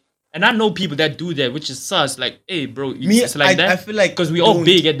 Listen, and I know people that do that, which is sus. Like, hey, bro, it's, Me, it's like that. I feel like Because we all don't-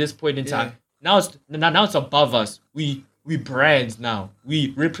 big at this point in Yeah. time. Now it's above us. We brands now.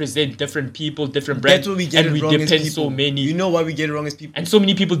 We represent different people, different brands, That's what we get and it we wrong as depend people. so many. You know why we get it wrong as people? And so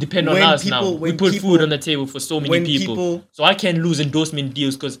many people depend on When us now. people- We when put people- food on the table for so many when people. people- So I can't lose endorsement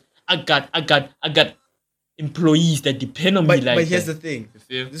deals because I got employees that depend on me like but here's that. the thing. You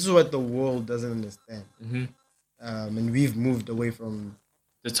feel? This is what the world doesn't understand. Mhm. And we've moved away from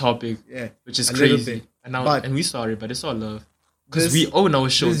The topic, yeah. which is a little crazy. bit. And now, But and we sorry, but it's all love. Because this- we own our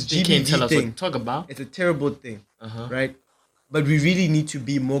shows. this They can't tell GBV us thing- what to talk about. It's a terrible thing, Uh-huh. right? But we really need to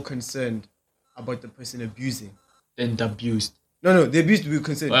be more concerned about the person abusing. Then the abused. No, the abused we're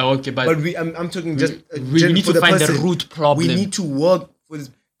concerned. Well, okay, but I'm talking just we need for to find the person. root problem. We need to work for this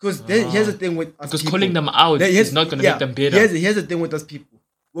because here's the thing with us because people. calling them out Here's- is not going to yeah, make them better. Here's the thing with us people.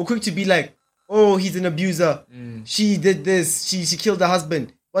 We're quick to be like, oh, he's an abuser. She did this. She killed her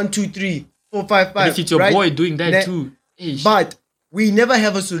husband. 1 2 3 4 5 5. But if it's your right? boy doing that Ne- too, hey, But we never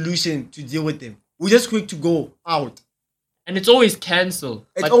have a solution to deal with them. We're just quick to go out. and it's always cancel.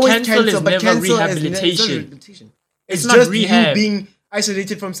 It's But always cancel is but never cancel is rehabilitation. rehabilitation. It's not just rehab. you being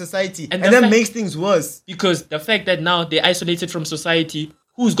isolated from society, And and the that fact- makes things worse. Because the fact that now they're isolated from society,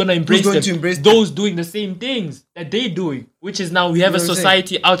 who's gonna embrace going them? to embrace them? Those doing the same things that they're doing, which is now we have You a know what I'm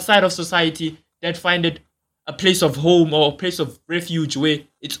society outside of society that find it a place of home or a place of refuge where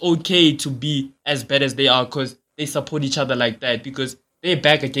it's okay to be as bad as they are because they support each other like that because they're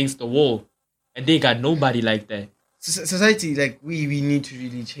back against the wall and they got nobody like that. Society, like we need to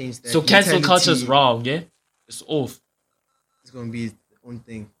really change that. So cancel mentality. culture is wrong, yeah? It's off. It's gonna be its own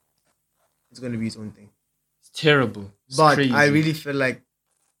thing. It's gonna be its own thing. It's terrible. It's But crazy. I really feel like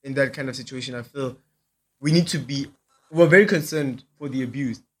in that kind of situation, I feel we need to be. We're very concerned for the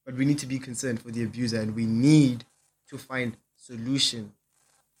abused, but we need to be concerned for the abuser, and we need to find solution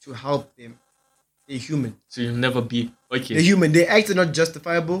to help them. They're human. So you'll never be okay. They're human. Their acts are not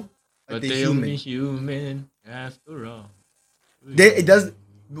justifiable, but, But they're they're human. only human after all. It does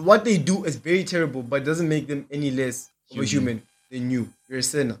what they do is very terrible, but it doesn't make them any less of a human than you. You're a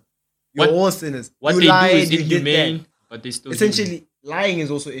sinner. You're What- all sinners. What you they lied, do is you did that. inhumane, but they still Essentially, lying is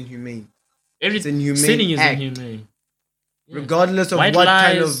also inhumane. human. it's inhumane Sinning is act. inhumane. Yeah. Regardless of White what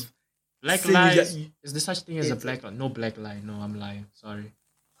kind lies. of Black sin, lies. Is there such thing as a it's- black lie? No black lie. No, I'm lying. Sorry.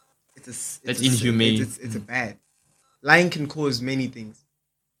 It's That's a sin. inhumane. It's a bad. Lying can cause many things.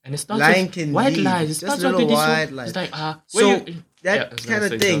 And it starts Lying with can white lead. lies. It Just starts little with this white one. lies. It's like So I that was gonna kind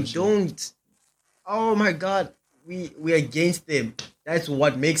say of thing. dumb shit. Don't. Oh my God, we're against them. That's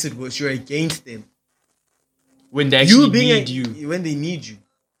what makes it worse. You're against them. When they actually You being need you, when they need you.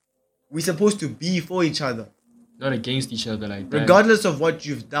 We're supposed to be for each other, not against each other like that. regardless of what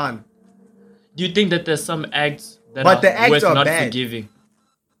you've done. Do you think that there's some acts that But are the acts worth are not bad. forgiving?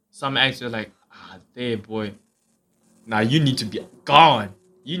 Some acts are like, there, boy. Nah, you need to be gone.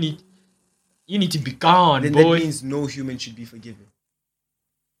 You need to be gone, Then boy. that means no human should be forgiven.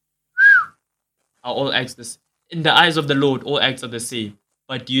 Are all acts this in the eyes of the Lord? All acts are the same.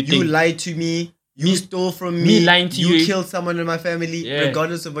 But do you You think lied to me. You Me- stole from me. me lying to you- killed someone in my family, Yeah.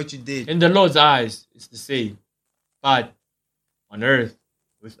 regardless of what you did. in the Lord's eyes it's the same? But on earth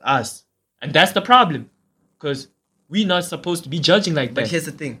with us, and that's the problem, because we're not supposed to be judging like But that. here's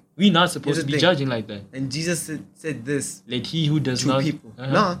the thing. We're not supposed here's to the be thing. judging like that. And Jesus said this Let he who does to not people.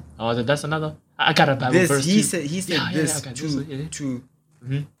 Uh-huh. Oh, that's another. I got a Bible This verse. he too. said. He said Yeah, this I got to this, yeah. to.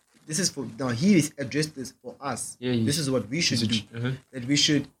 Mhm. This is for now. He addressed this for us. Yeah, yeah. This is what we should do. Uh-huh. That we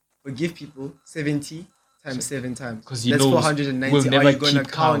should forgive people 70 times 7 times. Because he That's knows 490. we'll Are never you going to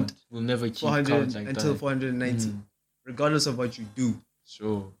keep count count. We'll never keep 400 count like until that. 490, Mhm. regardless of what you do.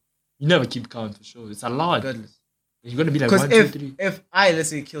 Sure. You never keep count for sure. It's a lot. Regardless. You're gonna be like Because 1, 2, 3. if I, let's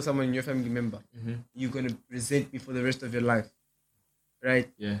say, kill someone in your family member, Mm-hmm. you're gonna resent me for the rest of your life, right?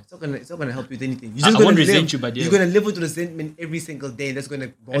 Yeah. It's not gonna help you with anything. You're I just gonna won't live, resent you, but yeah. you're gonna live with resentment every single day, and that's gonna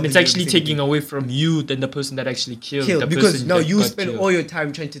bother And it's you actually every single taking day. away from you than the person that actually killed. Kill the because person now that you got spend killed. all your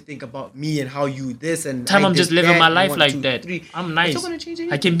time trying to think about me and how you this and Time I I'm did just living that, my and life 1, like 2, that. 3. I'm It's nice. not gonna change I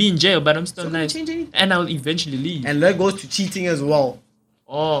anything. can be in jail, but I'm It's still not gonna nice. change anything. And I'll eventually leave. And that goes to cheating as well,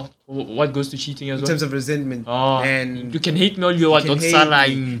 Oh, what goes to cheating as in well? terms of resentment. Oh, and you can hate me all you want. can Don't hate sala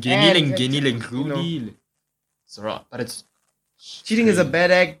me. in And geniling, you know. It's right, but it's cheating is a crazy.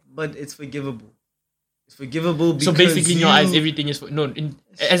 bad act, but it's forgivable. It's forgivable because So basically, in your eyes, you- everything is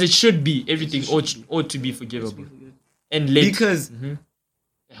as it should be. Everything ought to be forgivable. And let Because Mhm.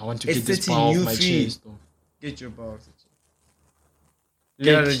 I want to it's get this setting bar off you my free. chest. Though. get your balls. Let,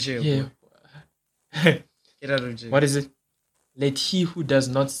 Get out of jail, Yeah. Get out of jail. What is it? Let he who does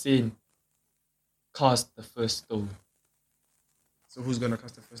not sin cast the first stone. So who's gonna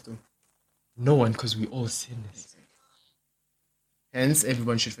cast the first stone? No one, because we all sinners. Hence,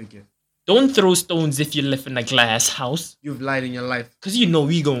 everyone should forgive. Don't throw stones if you live in a glass house. You've lied in your life. Cause you know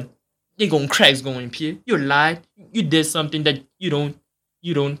they gon' cracks going appear. You lied. You did something that you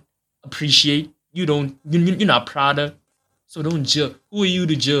don't appreciate. You're not proud of. So don't judge. Who are you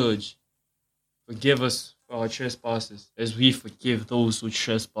to judge? Forgive us for our trespasses, as we forgive those who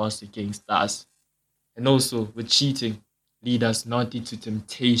trespass against us. And also with cheating, lead us not into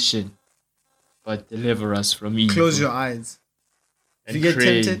temptation, but deliver us from evil. Close your eyes. If and you get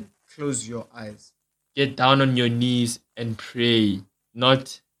pray. tempted, close your eyes. Get down on your knees and pray,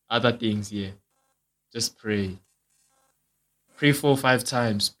 not other things here. Just pray. Pray 4 or 5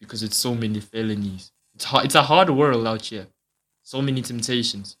 times because it's so many felonies. It's a hard world out here. So many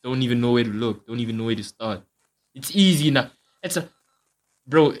temptations. Don't even know where to look. Don't even know where to start. It's easy now.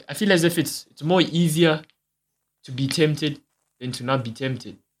 Bro, I feel as if it's more easier to be tempted than to not be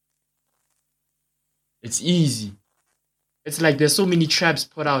tempted. It's easy. It's like there's so many traps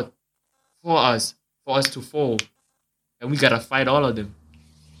put out for us to fall. And we gotta fight all of them.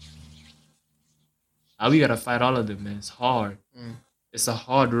 We gotta fight all of them, man. It's hard. Mm. It's a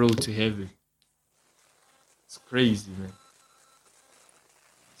hard road to heaven. It's crazy, man.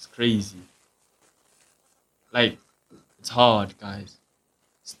 It's crazy. Like, it's hard, guys.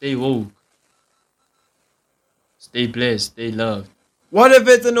 Stay woke. Stay blessed. Stay loved. What if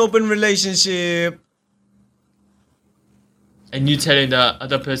it's an open relationship? And you telling the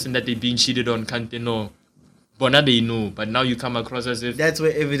other person that they being cheated on, can't they know? But now they know. But now you come across as if That's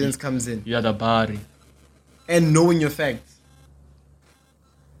where evidence comes in. you are the body. And knowing your facts.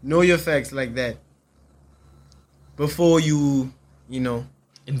 Know your facts like that. Before you know.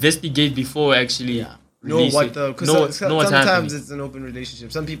 Investigate before actually. Yeah. Know release what it. the... Because know what's sometimes happening. it's an open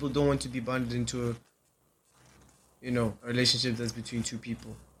relationship. Some people don't want to be bonded into a relationship that's between two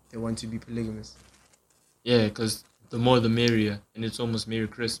people. They want to be polygamous. Yeah, because the more the merrier. And it's almost Merry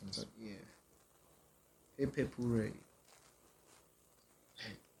Christmas. But yeah. Hip hip hooray.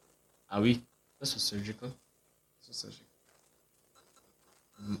 Are we? That's was surgical. So such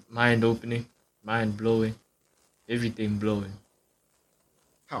Mind opening. Mind blowing. Everything blowing.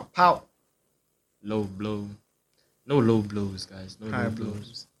 pow pow. Low blow. No low blows, guys. No High low blows.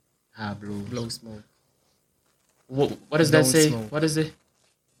 blows. bro. Blow smoke. What does that Don't say? smoke. What is it?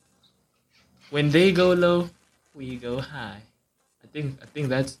 When they go low, we go high. I think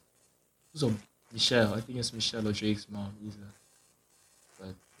that's who's a Michelle. I think it's Michelle or Drake's mom. Either.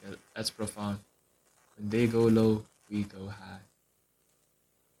 But yeah, that's profound. When they go low, we go high,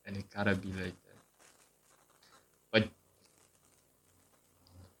 and it gotta be like that. But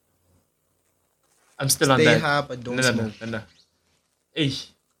I'm still on Stay that. high, but don't No. smoke. No. Hey.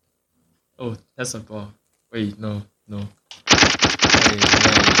 Oh, that's a ball. Wait, no. Hey,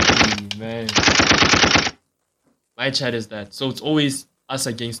 man. My chat is that. So it's always us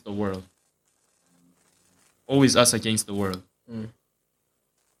against the world. Always us against the world. Mm.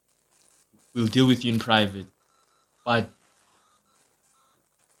 We'll deal with you in private. But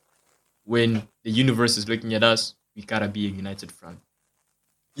when the universe is looking at us, we gotta be a united front.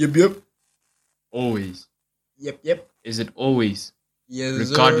 Yep. Always. Yep. Is it always? Yes,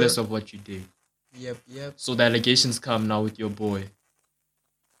 Regardless sir. of what you did. Yep. So the allegations come now with your boy.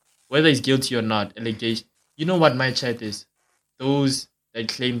 Whether he's guilty or not, allegation. You know what my chat is? Those that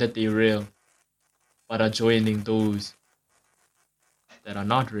claim that they're real, but are joining those that are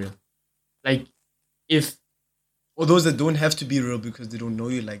not real. Like, if Or those that don't have to be real because they don't know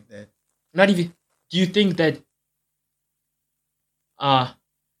you like that. not even, do you think that?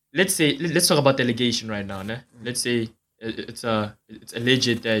 Let's talk about the allegation right now. Né? Let's say it's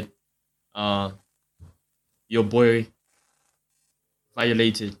alleged that your boy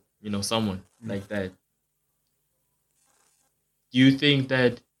violated someone like that. Do you think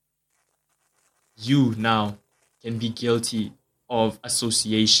that you now can be guilty of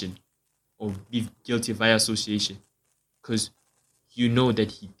association or be guilty via association because you know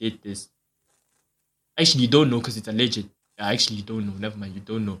that he did this? Actually, you don't know because it's alleged. Actually, you don't know. Never mind, you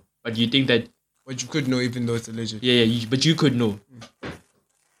don't know. But do you think that? But you could know even though it's alleged. Yeah, but you could know. Do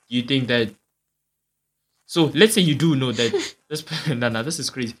you think that? So let's say you do know that. This is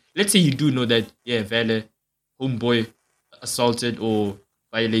crazy. Let's say you do know that. Yeah, Vele, homeboy, assaulted or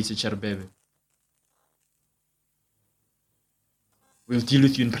violated Charbebe. We'll deal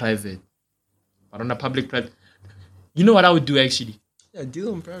with you in private, but on a public private. You know what I would do actually? Yeah,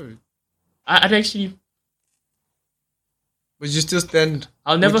 deal in private. I'd actually. But you still stand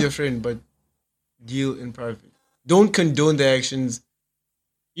I'll never. with your friend, but deal in private. Don't condone their actions.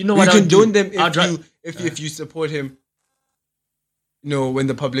 You know what I would do? condone them if you support him. When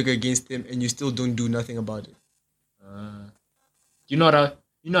the public are against him and you still don't do nothing about it. You know what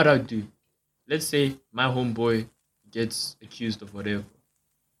I would do? Let's say my homeboy gets accused of whatever,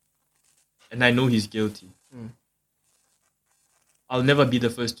 and I know he's guilty. I'll never be the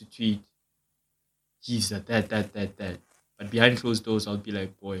first to tweet. He's that. But behind closed doors, I'll be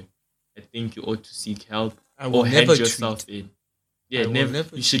like, boy, I think you ought to seek help or hand yourself in. Yeah, never.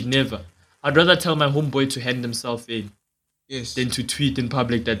 You should never. I'd rather tell my homeboy to hand himself in than to tweet in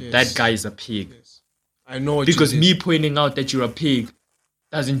public that that guy is a pig. Yes. I know what because you me pointing out that you're a pig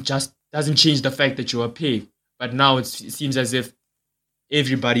doesn't change the fact that you're a pig. But now it seems as if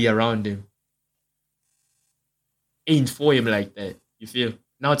everybody around him ain't for him like that. You feel?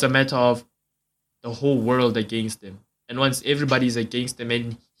 Now it's a matter of the whole world against him. And once everybody's against him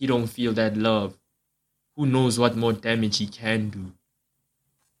and he don't feel that love, who knows what more damage he can do.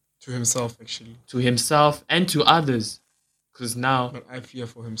 To himself, actually. To himself and to others. Because now... But I fear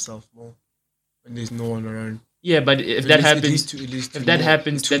for himself more when there's no one around. Yeah, but if that happens,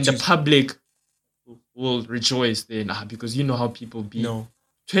 then the public will rejoice then. Because you know how people be. No.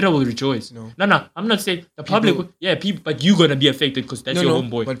 Twitter will rejoice. No, I'm not saying the public will, people, but you're going to be affected because that's your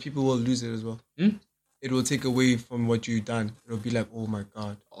homeboy. But people will lose it as well. It will take away from what you've done. It'll be like, oh my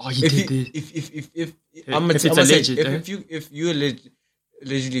God. Oh, he did it. If you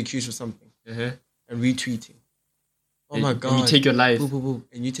allegedly accused of something and retweeting, oh my God. And you take your life.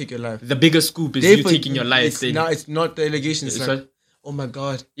 And you take your life. The biggest scoop is you taking your life. It's not the allegation. It's like, oh my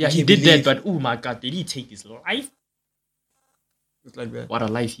God. Yeah, he did that, but oh my God, did he take his life? It's like that. What a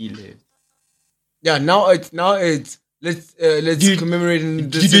life he lived. Yeah, now it's let's commemorate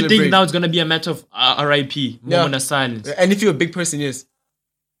and do you think now it's gonna be a matter of R.I.P. moment of silence? And if you're a big person, yes.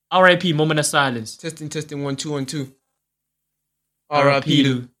 R.I.P. moment of silence. Testing 1 2 1 2.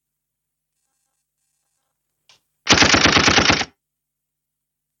 R.I.P.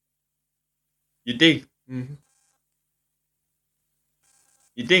 You think? Mm-hmm.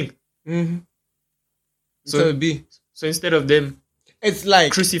 You think? Mm-hmm. So it'd be. So instead of them, it's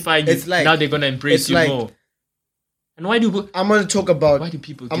like crucifying you. Now they're gonna embrace you more. And why do I'm gonna talk about? Why do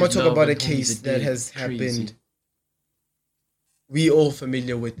people? I'm gonna talk about a case that has happened. We all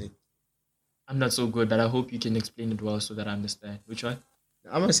familiar with it. I'm not so good, but I hope you can explain it well so that I understand. Which one?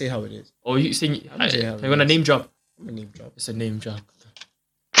 I'm gonna say how it is. Or you saying I'm gonna say how you want a it is. name drop? I'm gonna name drop. It's a name drop.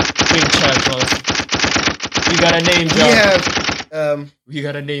 King Charles. We got a name We drop. have We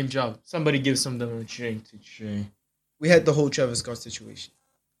got a name drop. Somebody give some them a drink to drink. we had the whole Travis Scott situation.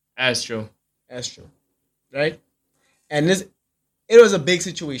 Astro. Astro. Right? And it was a big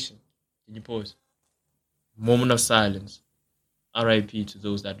situation. Can you pause? Moment of silence. R.I.P. to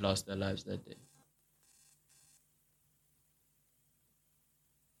those that lost their lives that day.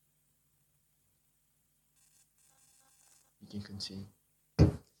 You can continue.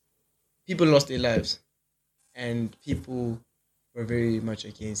 People lost their lives. And people were very much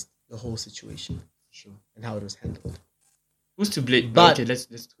against the whole situation Sure. and how it was handled. Who's to blame? But Okay, let's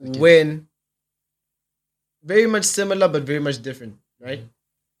okay. When very much similar but very much different, right?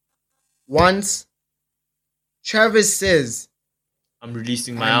 Once Travis says, I'm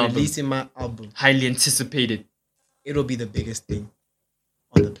releasing my I'm album. releasing my album, Highly anticipated. it'll be the biggest thing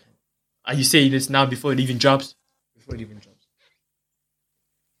on the planet Are you saying this now before it even drops? before it even drops.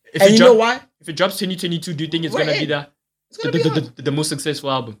 If And it you drop- know why? If it drops 2022, do you think it's Wait, gonna be It's gonna be hard. the most successful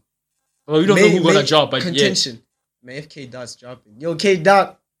album? Well, we don't know who's gonna drop, but yeah, contention. Man, if K Dot's dropping, yo, K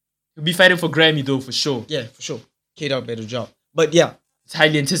Dot, he'll be fighting for Grammy though for sure. yeah, for sure. K Dot better drop. But yeah, It's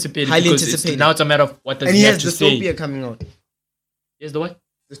highly anticipated. Highly because anticipated. now it's a matter of what does and he he have has to say. Dystopia coming out. Yes, the what?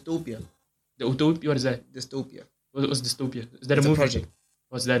 Dystopia. The Utopia. What is that? Dystopia. What's Dystopia? Is that It's a a movie? project.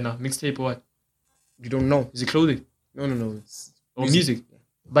 What's that now? Mixtape or what? You don't know. Is it clothing No. It's or music?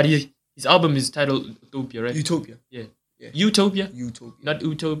 But his album is titled Utopia, right? Utopia. Utopia, Utopia. not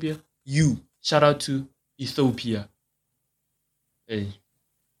Utopia. You. Shout out to Ethiopia. Hey,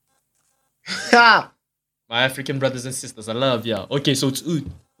 Ha! my African brothers and sisters, I love y'all. Okay, so it's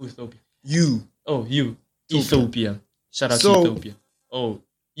Ethiopia. You. Oh, you. Ethiopia. Ethiopia. Shout out So- to Ethiopia. Oh,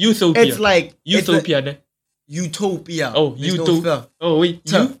 Utopia. It's like Utopia. Ne? Utopia. Oh, There's no Utopia. fear. Oh, wait.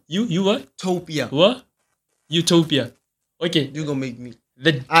 Tuh. You what? Utopia. What? Utopia. Okay. You're gonna make me.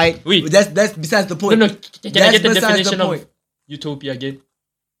 The, Wait. That's besides the no, point. no. Can I That's get the besides definition the of point. Utopia again?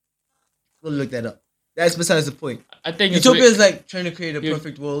 We'll look that up. That's besides the point. I think Utopia it's is like trying to create a Yeah,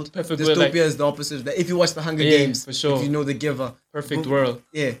 perfect world. perfect Dystopia world, like- is the opposite of that. If you watch the Hunger Yeah, Games, for sure. if you know the Giver, perfect Go- world.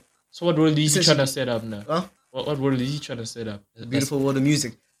 yeah, So what world is he Essentially- trying to set up now? huh? What world is he trying to set up? Beautiful world of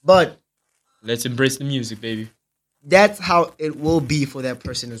music. But Let's embrace the music, baby. that's how it will be for that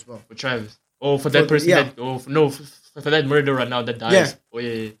person as well. For Travis. Oh, for that For- person yeah. that... Oh, for that murderer now that dies. Yeah. Oh,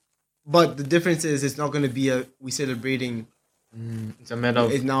 yeah. But the difference is, it's not going to be we celebrating. It's a matter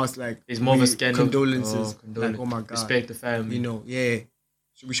of... Now it's like It's more of a scandal. condolences. Condolence. Like, oh my god, Respect the family. you know, yeah,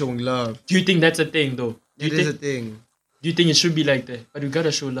 should be showing love. Do you think that's a thing, though? Do It you is a think, thing. do you think it should be like that? But we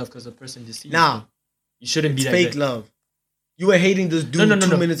gotta show love because the person deceased. Nah, You shouldn't be it's like fake that. love. You were hating this dude No,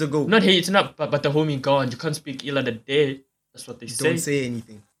 2 minutes ago. Not hate, it's not, but the homie gone. You can't speak ill of the dead. That's what they say. Don't say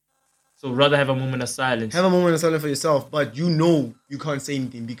anything. So rather have a moment of silence. Have a moment of silence for yourself, but you know you can't say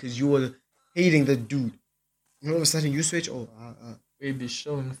anything because you were hating the dude. And all of a sudden you switch. Baby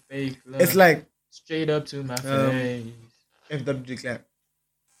showing fake love. It's like straight up to my face. FW declare.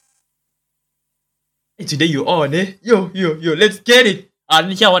 Hey, today you on, eh? Yo, let's get it. I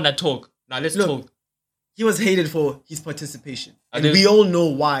wanna talk. Now let's Look, talk. He was hated for his participation, and didn't- we all know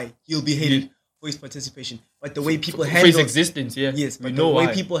why he'll be hated Yeah. for his participation. But the way people For his handled, existence, yeah. yes, we but know the way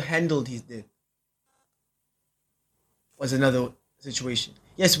why. people handled his death was another situation.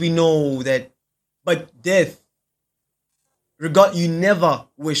 Yes, we know that, but death. You never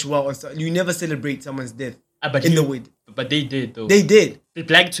wish well on you never celebrate someone's death But in the way But they did though. they did.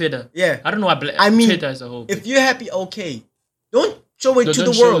 Black Twitter. Yeah. I don't know why I mean, Twitter as a whole. If you're happy, okay. Don't show it to Don't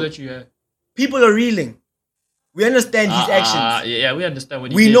the show world. that you have. People are reeling. We understand his actions. Yeah, we understand what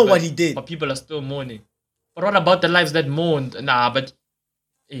he We did. know but- what he did. But people are still mourning. But what about the lives that mourned? Nah, but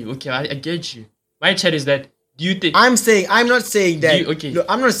hey, okay, I get you. My chat is that. Do you think I'm not saying that. okay. No,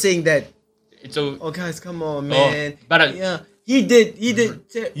 I'm not saying that. it's a? Oh guys, come on, man. but yeah, he did.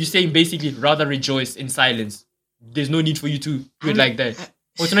 You saying basically rather rejoice in silence. There's no need for you to do it like that.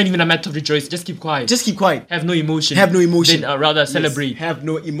 Or it's not even a matter of rejoice. Just keep quiet. Just keep quiet. have no emotion. Have no emotion. Then rather Yes, celebrate. have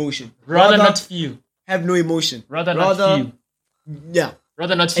no emotion. Rather not feel. have no emotion. Rather not feel. Yeah,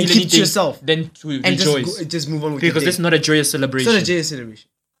 Rather not feel and keep to anything yourself. than to and rejoice. just move on with Because your this day. is not a joyous It's celebration. not a J celebration.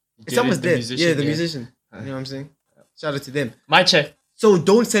 It's It someone's is the dead. musician, Yeah, the yeah. musician. You know what I'm saying? Shout out to them. My chat. So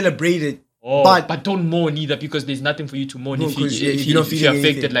don't celebrate it. Oh, But- but don't mourn either because there's nothing for you to mourn No, if, you, 'cause, if, you're not if feeling you're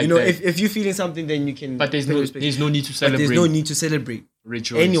affected anything. like you know, that. if you're feeling something, then you can. But there's pay no respect. there's no need to But celebrate. there's no need to celebrate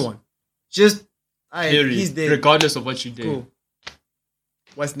rejoice. anyone. Just alright, Period. he's dead. Regardless of what you did. Cool.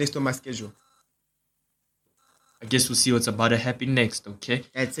 What's next on my schedule? I guess we'll see what's about to happen next, okay?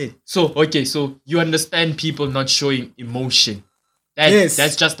 That's it. So you understand people not showing emotion. Yes.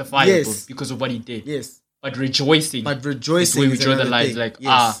 That's justifiable Yes. because of what he did. Yes. But rejoicing, But is rejoicing where we is draw the another lines. thing. Like,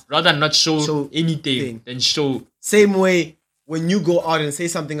 Yes. rather than not show Show anything, thing. then show. Same way when you go out and say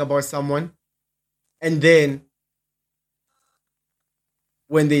something about someone, and then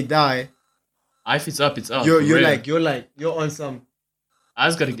when they die, If it's up, it's up. you're for real. you're on some. I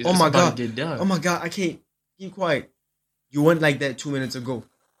was gonna get. Oh it's my about god! to get down. Oh my god! I can't keep quiet. You weren't like that 2 minutes ago.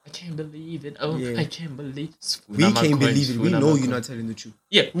 I can't believe it. Oh, Yeah. I can't believe it. We can't believe it. We know you're not telling the truth.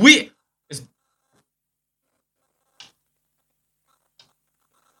 Yeah, we.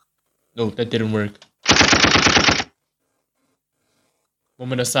 No, that didn't work.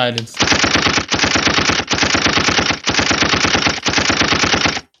 Moment of silence.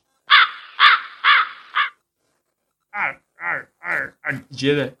 Did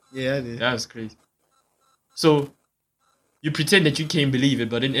you hear that? Yeah, I did. That was crazy. So, you pretend that you can't believe it,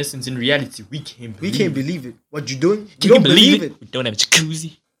 but in essence, in reality, we can't believe We can't believe it. What you doing? Can you you don't believe it? We don't have a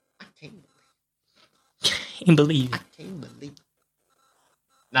jacuzzi. I can't. Can't believe I it. can't believe.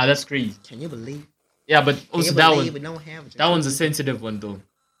 Nah, that's crazy. Can you believe? Yeah, but also Can you that believe one, we don't have a that one's a jacuzzi? sensitive one though,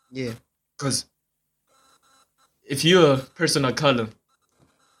 Yeah. because if you're a person of color,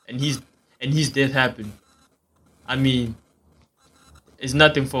 and his death happened, I mean, it's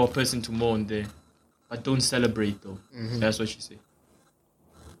nothing for a person to mourn there, but don't celebrate though. Mhm. That's what you say.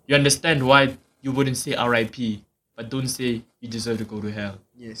 You understand why you wouldn't say R.I.P., but don't say you deserve to go to hell.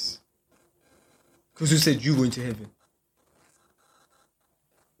 Yes. Because you said you going to heaven.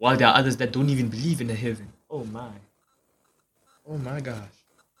 While there are others that don't even believe in a heaven. Oh my. Oh my gosh.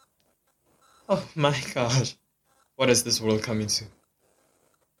 Oh my gosh. What is this world coming to?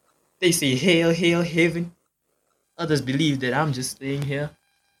 They say hail, hail, heaven. Others believe that I'm just staying here.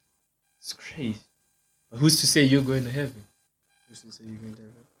 It's crazy. But who's to say you're going to heaven? Who's to say you're going to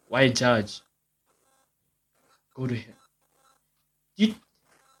heaven? Why judge? Go to hell.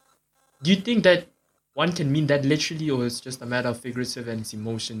 Do you think that one can mean that literally, or it's just a matter of figurative and it's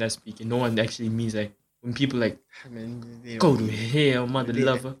emotion that's speaking? No one actually means like when people like I mean, they go don't to mean- hell, mother they-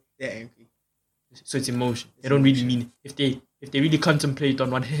 lover. They're angry. So it's emotion. They It's don't really emotion. mean if they really contemplate on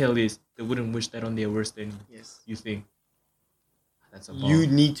what hell is, they wouldn't wish that on their worst enemy. Yes. You think? That's a You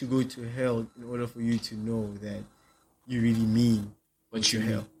bomb. need to go to hell in order for you to know that you really mean What go you to mean?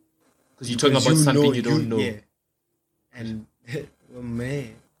 hell. Because you're talking Because about something know- you don't know. Yeah. And well,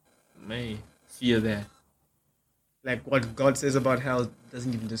 man, Man, fear that. like what God says about hell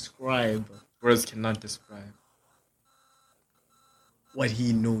doesn't even describe Words cannot describe. what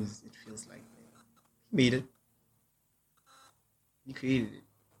He knows. It feels like He made it. He created it.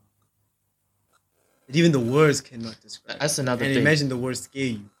 But even the words cannot describe. That's another and thing. imagine the words scare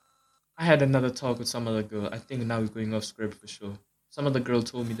you. I had another talk with some other girl. I think now we're going off script for sure. Some other girl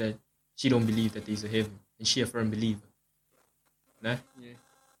told me that she don't believe that there's a heaven, and she a firm believer. Nah?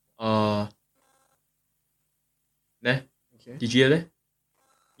 Yeah. Nah? Okay. Did you hear that?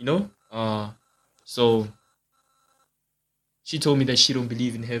 You know? So she told me that she don't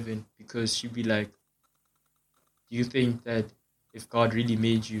believe in heaven because she'd be like, do you think that if God really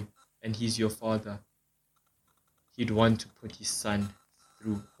made you and he's your father, he'd want to put his son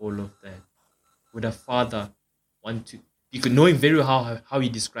through all of that? Would a father want to, because knowing very well how he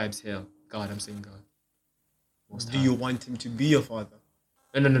describes hell, God, I'm saying God. Most Do High. you want Him to be your father?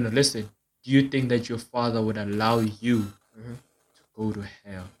 No, listen. Do you think that your father would allow you Mhm. to go to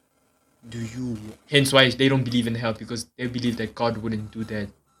hell? Do you? Hence why they don't believe in hell, because they believe that God wouldn't do that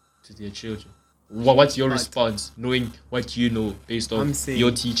to their children. What's your But- response, knowing what you know based on I'm saying-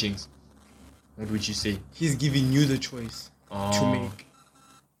 your teachings? What would you say? He's giving you the choice to Oh. make.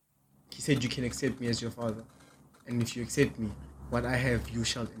 He said you can accept me as your father, and if you accept me, what I have you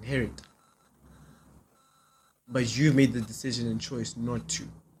shall inherit. But you made the decision and choice not to.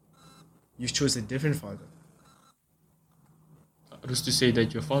 You chose a different father. Who's to say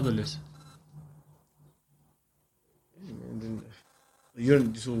that you're fatherless? And then,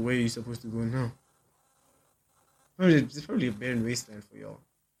 you're so where are you supposed to go now? It's probably a barren wasteland for y'all.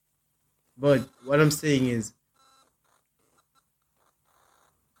 But what I'm saying is,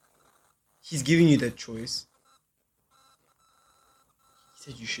 He's giving you that choice.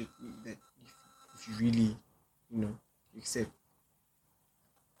 He said you should that if you really, accept.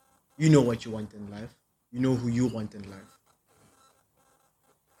 You know what you want in life. You know who you want in life.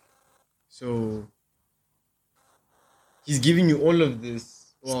 So He's giving you all of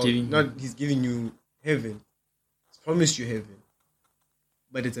this. Well, He's giving you heaven. He's promised you heaven.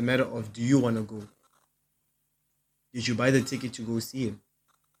 But it's a matter of, do you want to go? Did you buy the ticket to go see Him?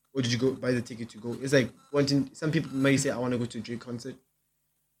 Or did you go buy the ticket to go? It's like some people might say, I want to go to a Drake concert.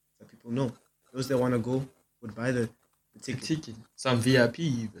 Some people know. Those that want to go would buy the the A ticket. ticket. Some VIP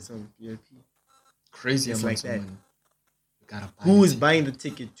even. Some VIP. Crazy It's amounts like of that. money. You gotta buy Who a is ticket. buying the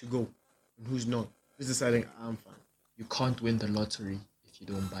ticket to go and who's not? Who's deciding I'm fine? You can't win the lottery if you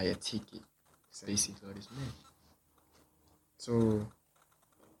don't buy a ticket. It's basically what it's meant. So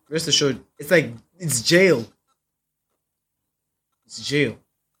rest assured, it's jail. It's jail.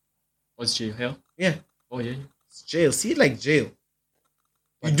 What's jail? Hell? Yeah, Oh yeah. it's jail. See it like jail. You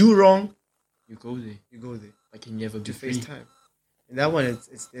But- do wrong, You go there. you go there But can never be to free. face time. And that one, it's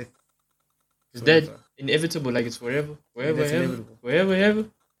death. Is that Forever. inevitable? Like it's forever? Forever, that's ever? inevitable. Forever, ever?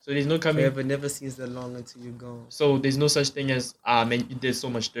 So there's no coming. Forever never seems that long until you're gone. So there's no such thing as man, you did so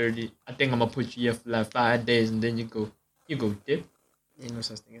much dirty. I think I'm gonna put you here for like 5 days and then you go dip. Ain't no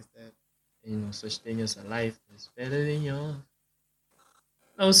such thing as that. Ain't no such thing as a life that's better than yours.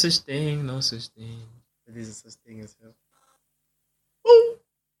 No such thing, no such thing. There is a such thing as hell.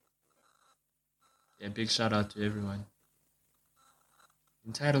 Yeah, big shout out to everyone.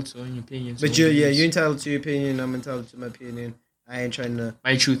 Entitled to own your opinions. But own you're beliefs. entitled to your opinion. I'm entitled to my opinion. I ain't trying to.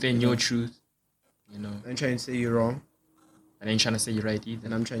 My truth ain't you know. your truth. You know. I'm trying to say you're wrong, I ain't trying to say you're right either.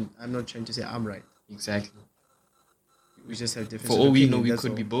 and I'm not trying to say I'm right. Exactly. We just have different. For sort of all we know, opinion, we that's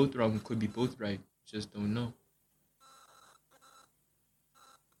could all. be both wrong, we could be both right. Just don't know.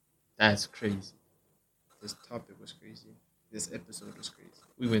 That's crazy. This topic was crazy. This episode was crazy.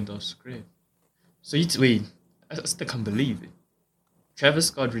 We went off script. So wait, I still can't believe it. Travis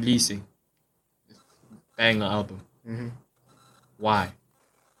Scott releasing this banger album. Mm-hmm. It's Why?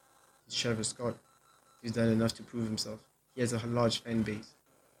 Travis Scott. He's done enough to prove himself. He has a large fan base,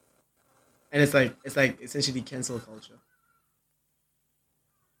 and it's like essentially cancel culture.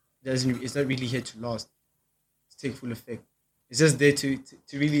 It's not really here to last. To take full effect. It's just there to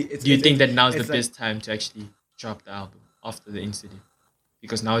really. Do you think that now's the it's like- best time to actually drop the album after the incident?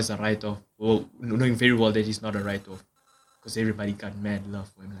 Because now it's a write-off. Well, knowing very well that it's not a write-off. Because everybody got mad love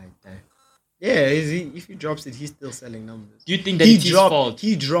for him like that. Yeah, if he drops it, he's still selling numbers. Do you think that it's his fault?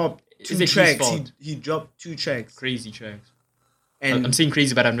 He dropped Is two it his tracks. fault? He dropped 2 tracks. Crazy tracks. And I'm saying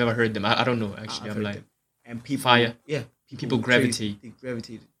crazy, but I've never heard them. I don't know, actually. I've I'm heard like, them. And people Fire. Yeah, People were crazy. gravitate. They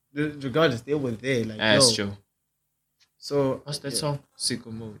gravitated. Regardless, they were there. Like That's yo. true. So What's that yeah. song?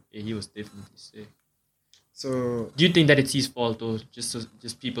 Sicko Mode. Yeah, he was definitely sick. So Do you think that it's his fault or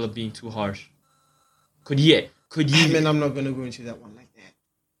just people are being too harsh? Could he? I mean, I'm not gonna go into that one like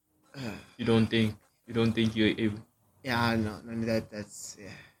that. You don't think you're able? Yeah, no,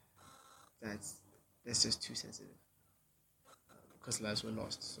 that's just too sensitive. Because lives were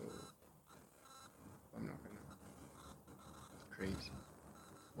lost, so I'm not gonna. Crazy.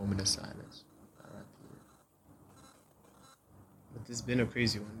 Moment of silence. R.I.P. But this has been a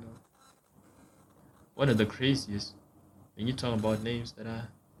crazy one though. One of the craziest. When you talk about names that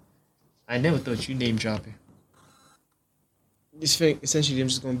I never thought you name dropping. This thing, essentially, I'm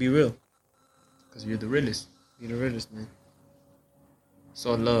just gonna be real. Because you're the realest. Be the realest, man. It's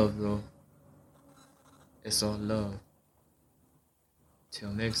all love, though. It's all love. Till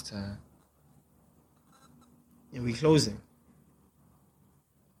next time. And we closing.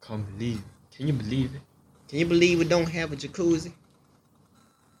 Can't believe it. Can you believe it? Can you believe we don't have a jacuzzi?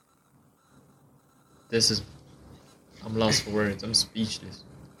 I'm lost for words. I'm speechless.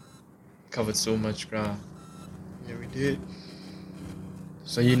 Covered so much ground. Yeah, we did.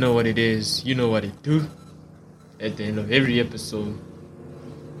 So you know what it is. You know what it do. At the end of every episode.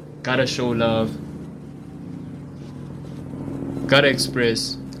 Gotta show love. Gotta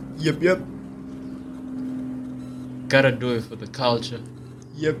express. Yep. Gotta do it for the culture.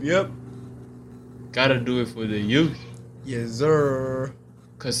 Yep. Gotta do it for the youth. Yes, sir.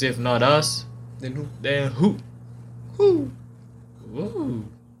 Cause if not us, Then who? then who? Who? Woo.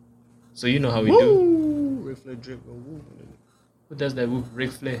 So you know how we do. Woo! Ric Flair drip. Woo! Who does that? Woo?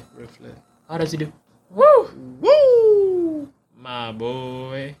 Ric Flair. Ric Flair. How does he do? Woo! Woo! My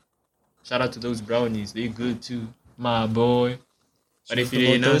boy. Shout out to those brownies. They good too. My boy. But if you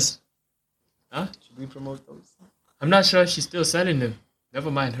ain't us, huh? Should we promote those? I'm not sure if she's still selling them.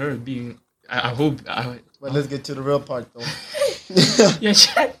 Never mind her being. I hope. But let's get to the real part, though. Yeah,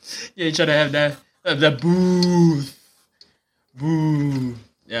 you try to have that booth. Boo.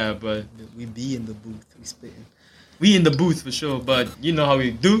 Yeah, but We be in the booth. We spitting. we in the booth for sure. But you know how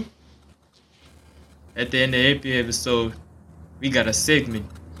we do. At the end of every episode, we got a segment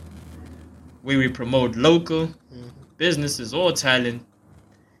where we promote local businesses or talent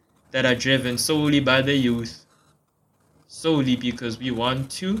that are driven solely by the youth. Solely because we want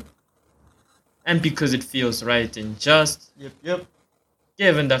to. And because it feels right and just. Yep.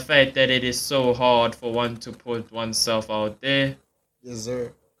 Given the fact that it is so hard for one to put oneself out there. Yes,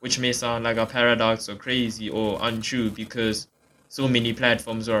 sir. which may sound like a paradox or crazy or untrue because so many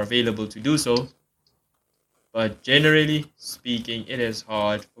platforms are available to do so. But generally speaking, it is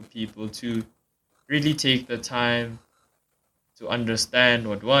hard for people to really take the time to understand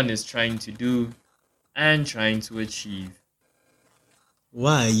what one is trying to do and trying to achieve.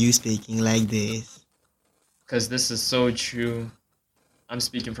 Why are you speaking like this? Because this is so true. I'm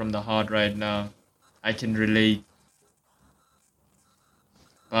speaking from the heart right now. I can relate.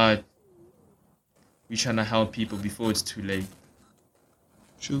 But we're trying to help people before it's too late.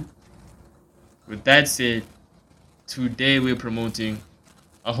 True. With that said, today we're promoting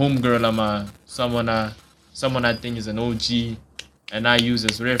a homegirl of mine, someone I think is an OG and I use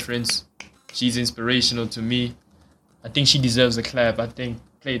as reference. She's inspirational to me. I think she deserves a clap. I think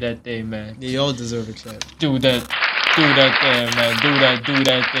play that thing, man. They all deserve a clap. Do that thing, man. Do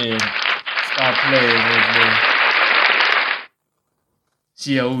that thing. Stop playing with me.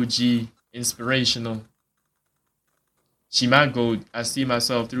 She a OG, inspirational. She my goat. I see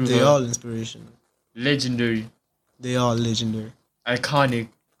myself through her. They all inspirational. Legendary. They all legendary. Iconic.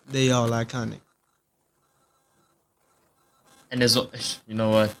 They all iconic. And there's, you know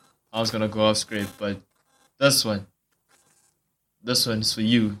what? I was gonna go off script, but this one's for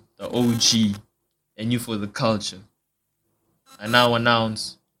you, the OG, and you for the culture. I now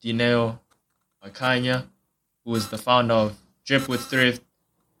announce Dineo Makanya, who is the founder of Drip with Thrift,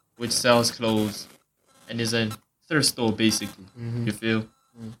 which sells clothes and is a thrift store basically. You feel?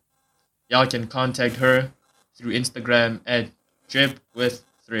 Y'all can contact her through Instagram at Drip with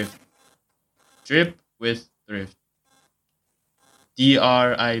Thrift. Drip with Thrift.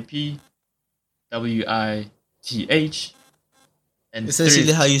 DRIPWITH. And essentially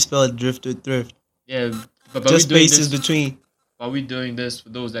thrift. how you spell drift with thrift. Yeah, but just spaces between. But we're doing this for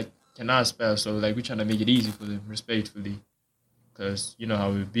those that cannot spell, so like we're trying to make it easy for them, respectfully, because you know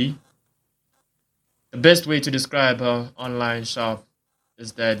how it be. The best way to describe her online shop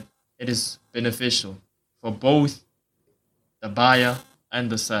is that it is beneficial for both the buyer and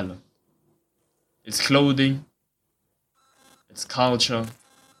the seller. It's clothing, it's culture,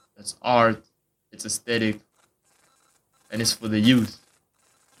 it's art, it's aesthetic, and it's for the youth.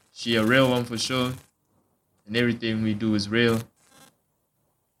 She a real one for sure, and everything we do is real,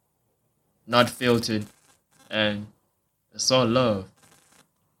 not filtered, and it's all love.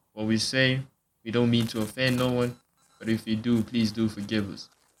 What we say, we don't mean to offend no one, but if you do, please do forgive us,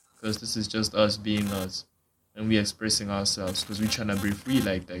 because this is just us being us, and we expressing ourselves, because we trying to be free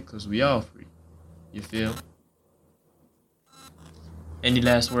like that, because we are free. You feel? Any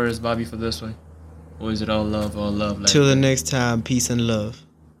last words, Bobby, for this one? Or is it all love, all love? Like till the next time, peace and love.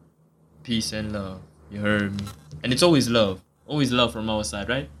 Peace and love. You heard me. And it's always love. Always love from our side,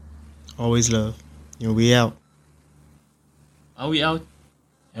 right? Always love. And we out. Are we out?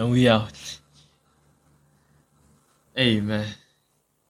 And we out. Hey, man.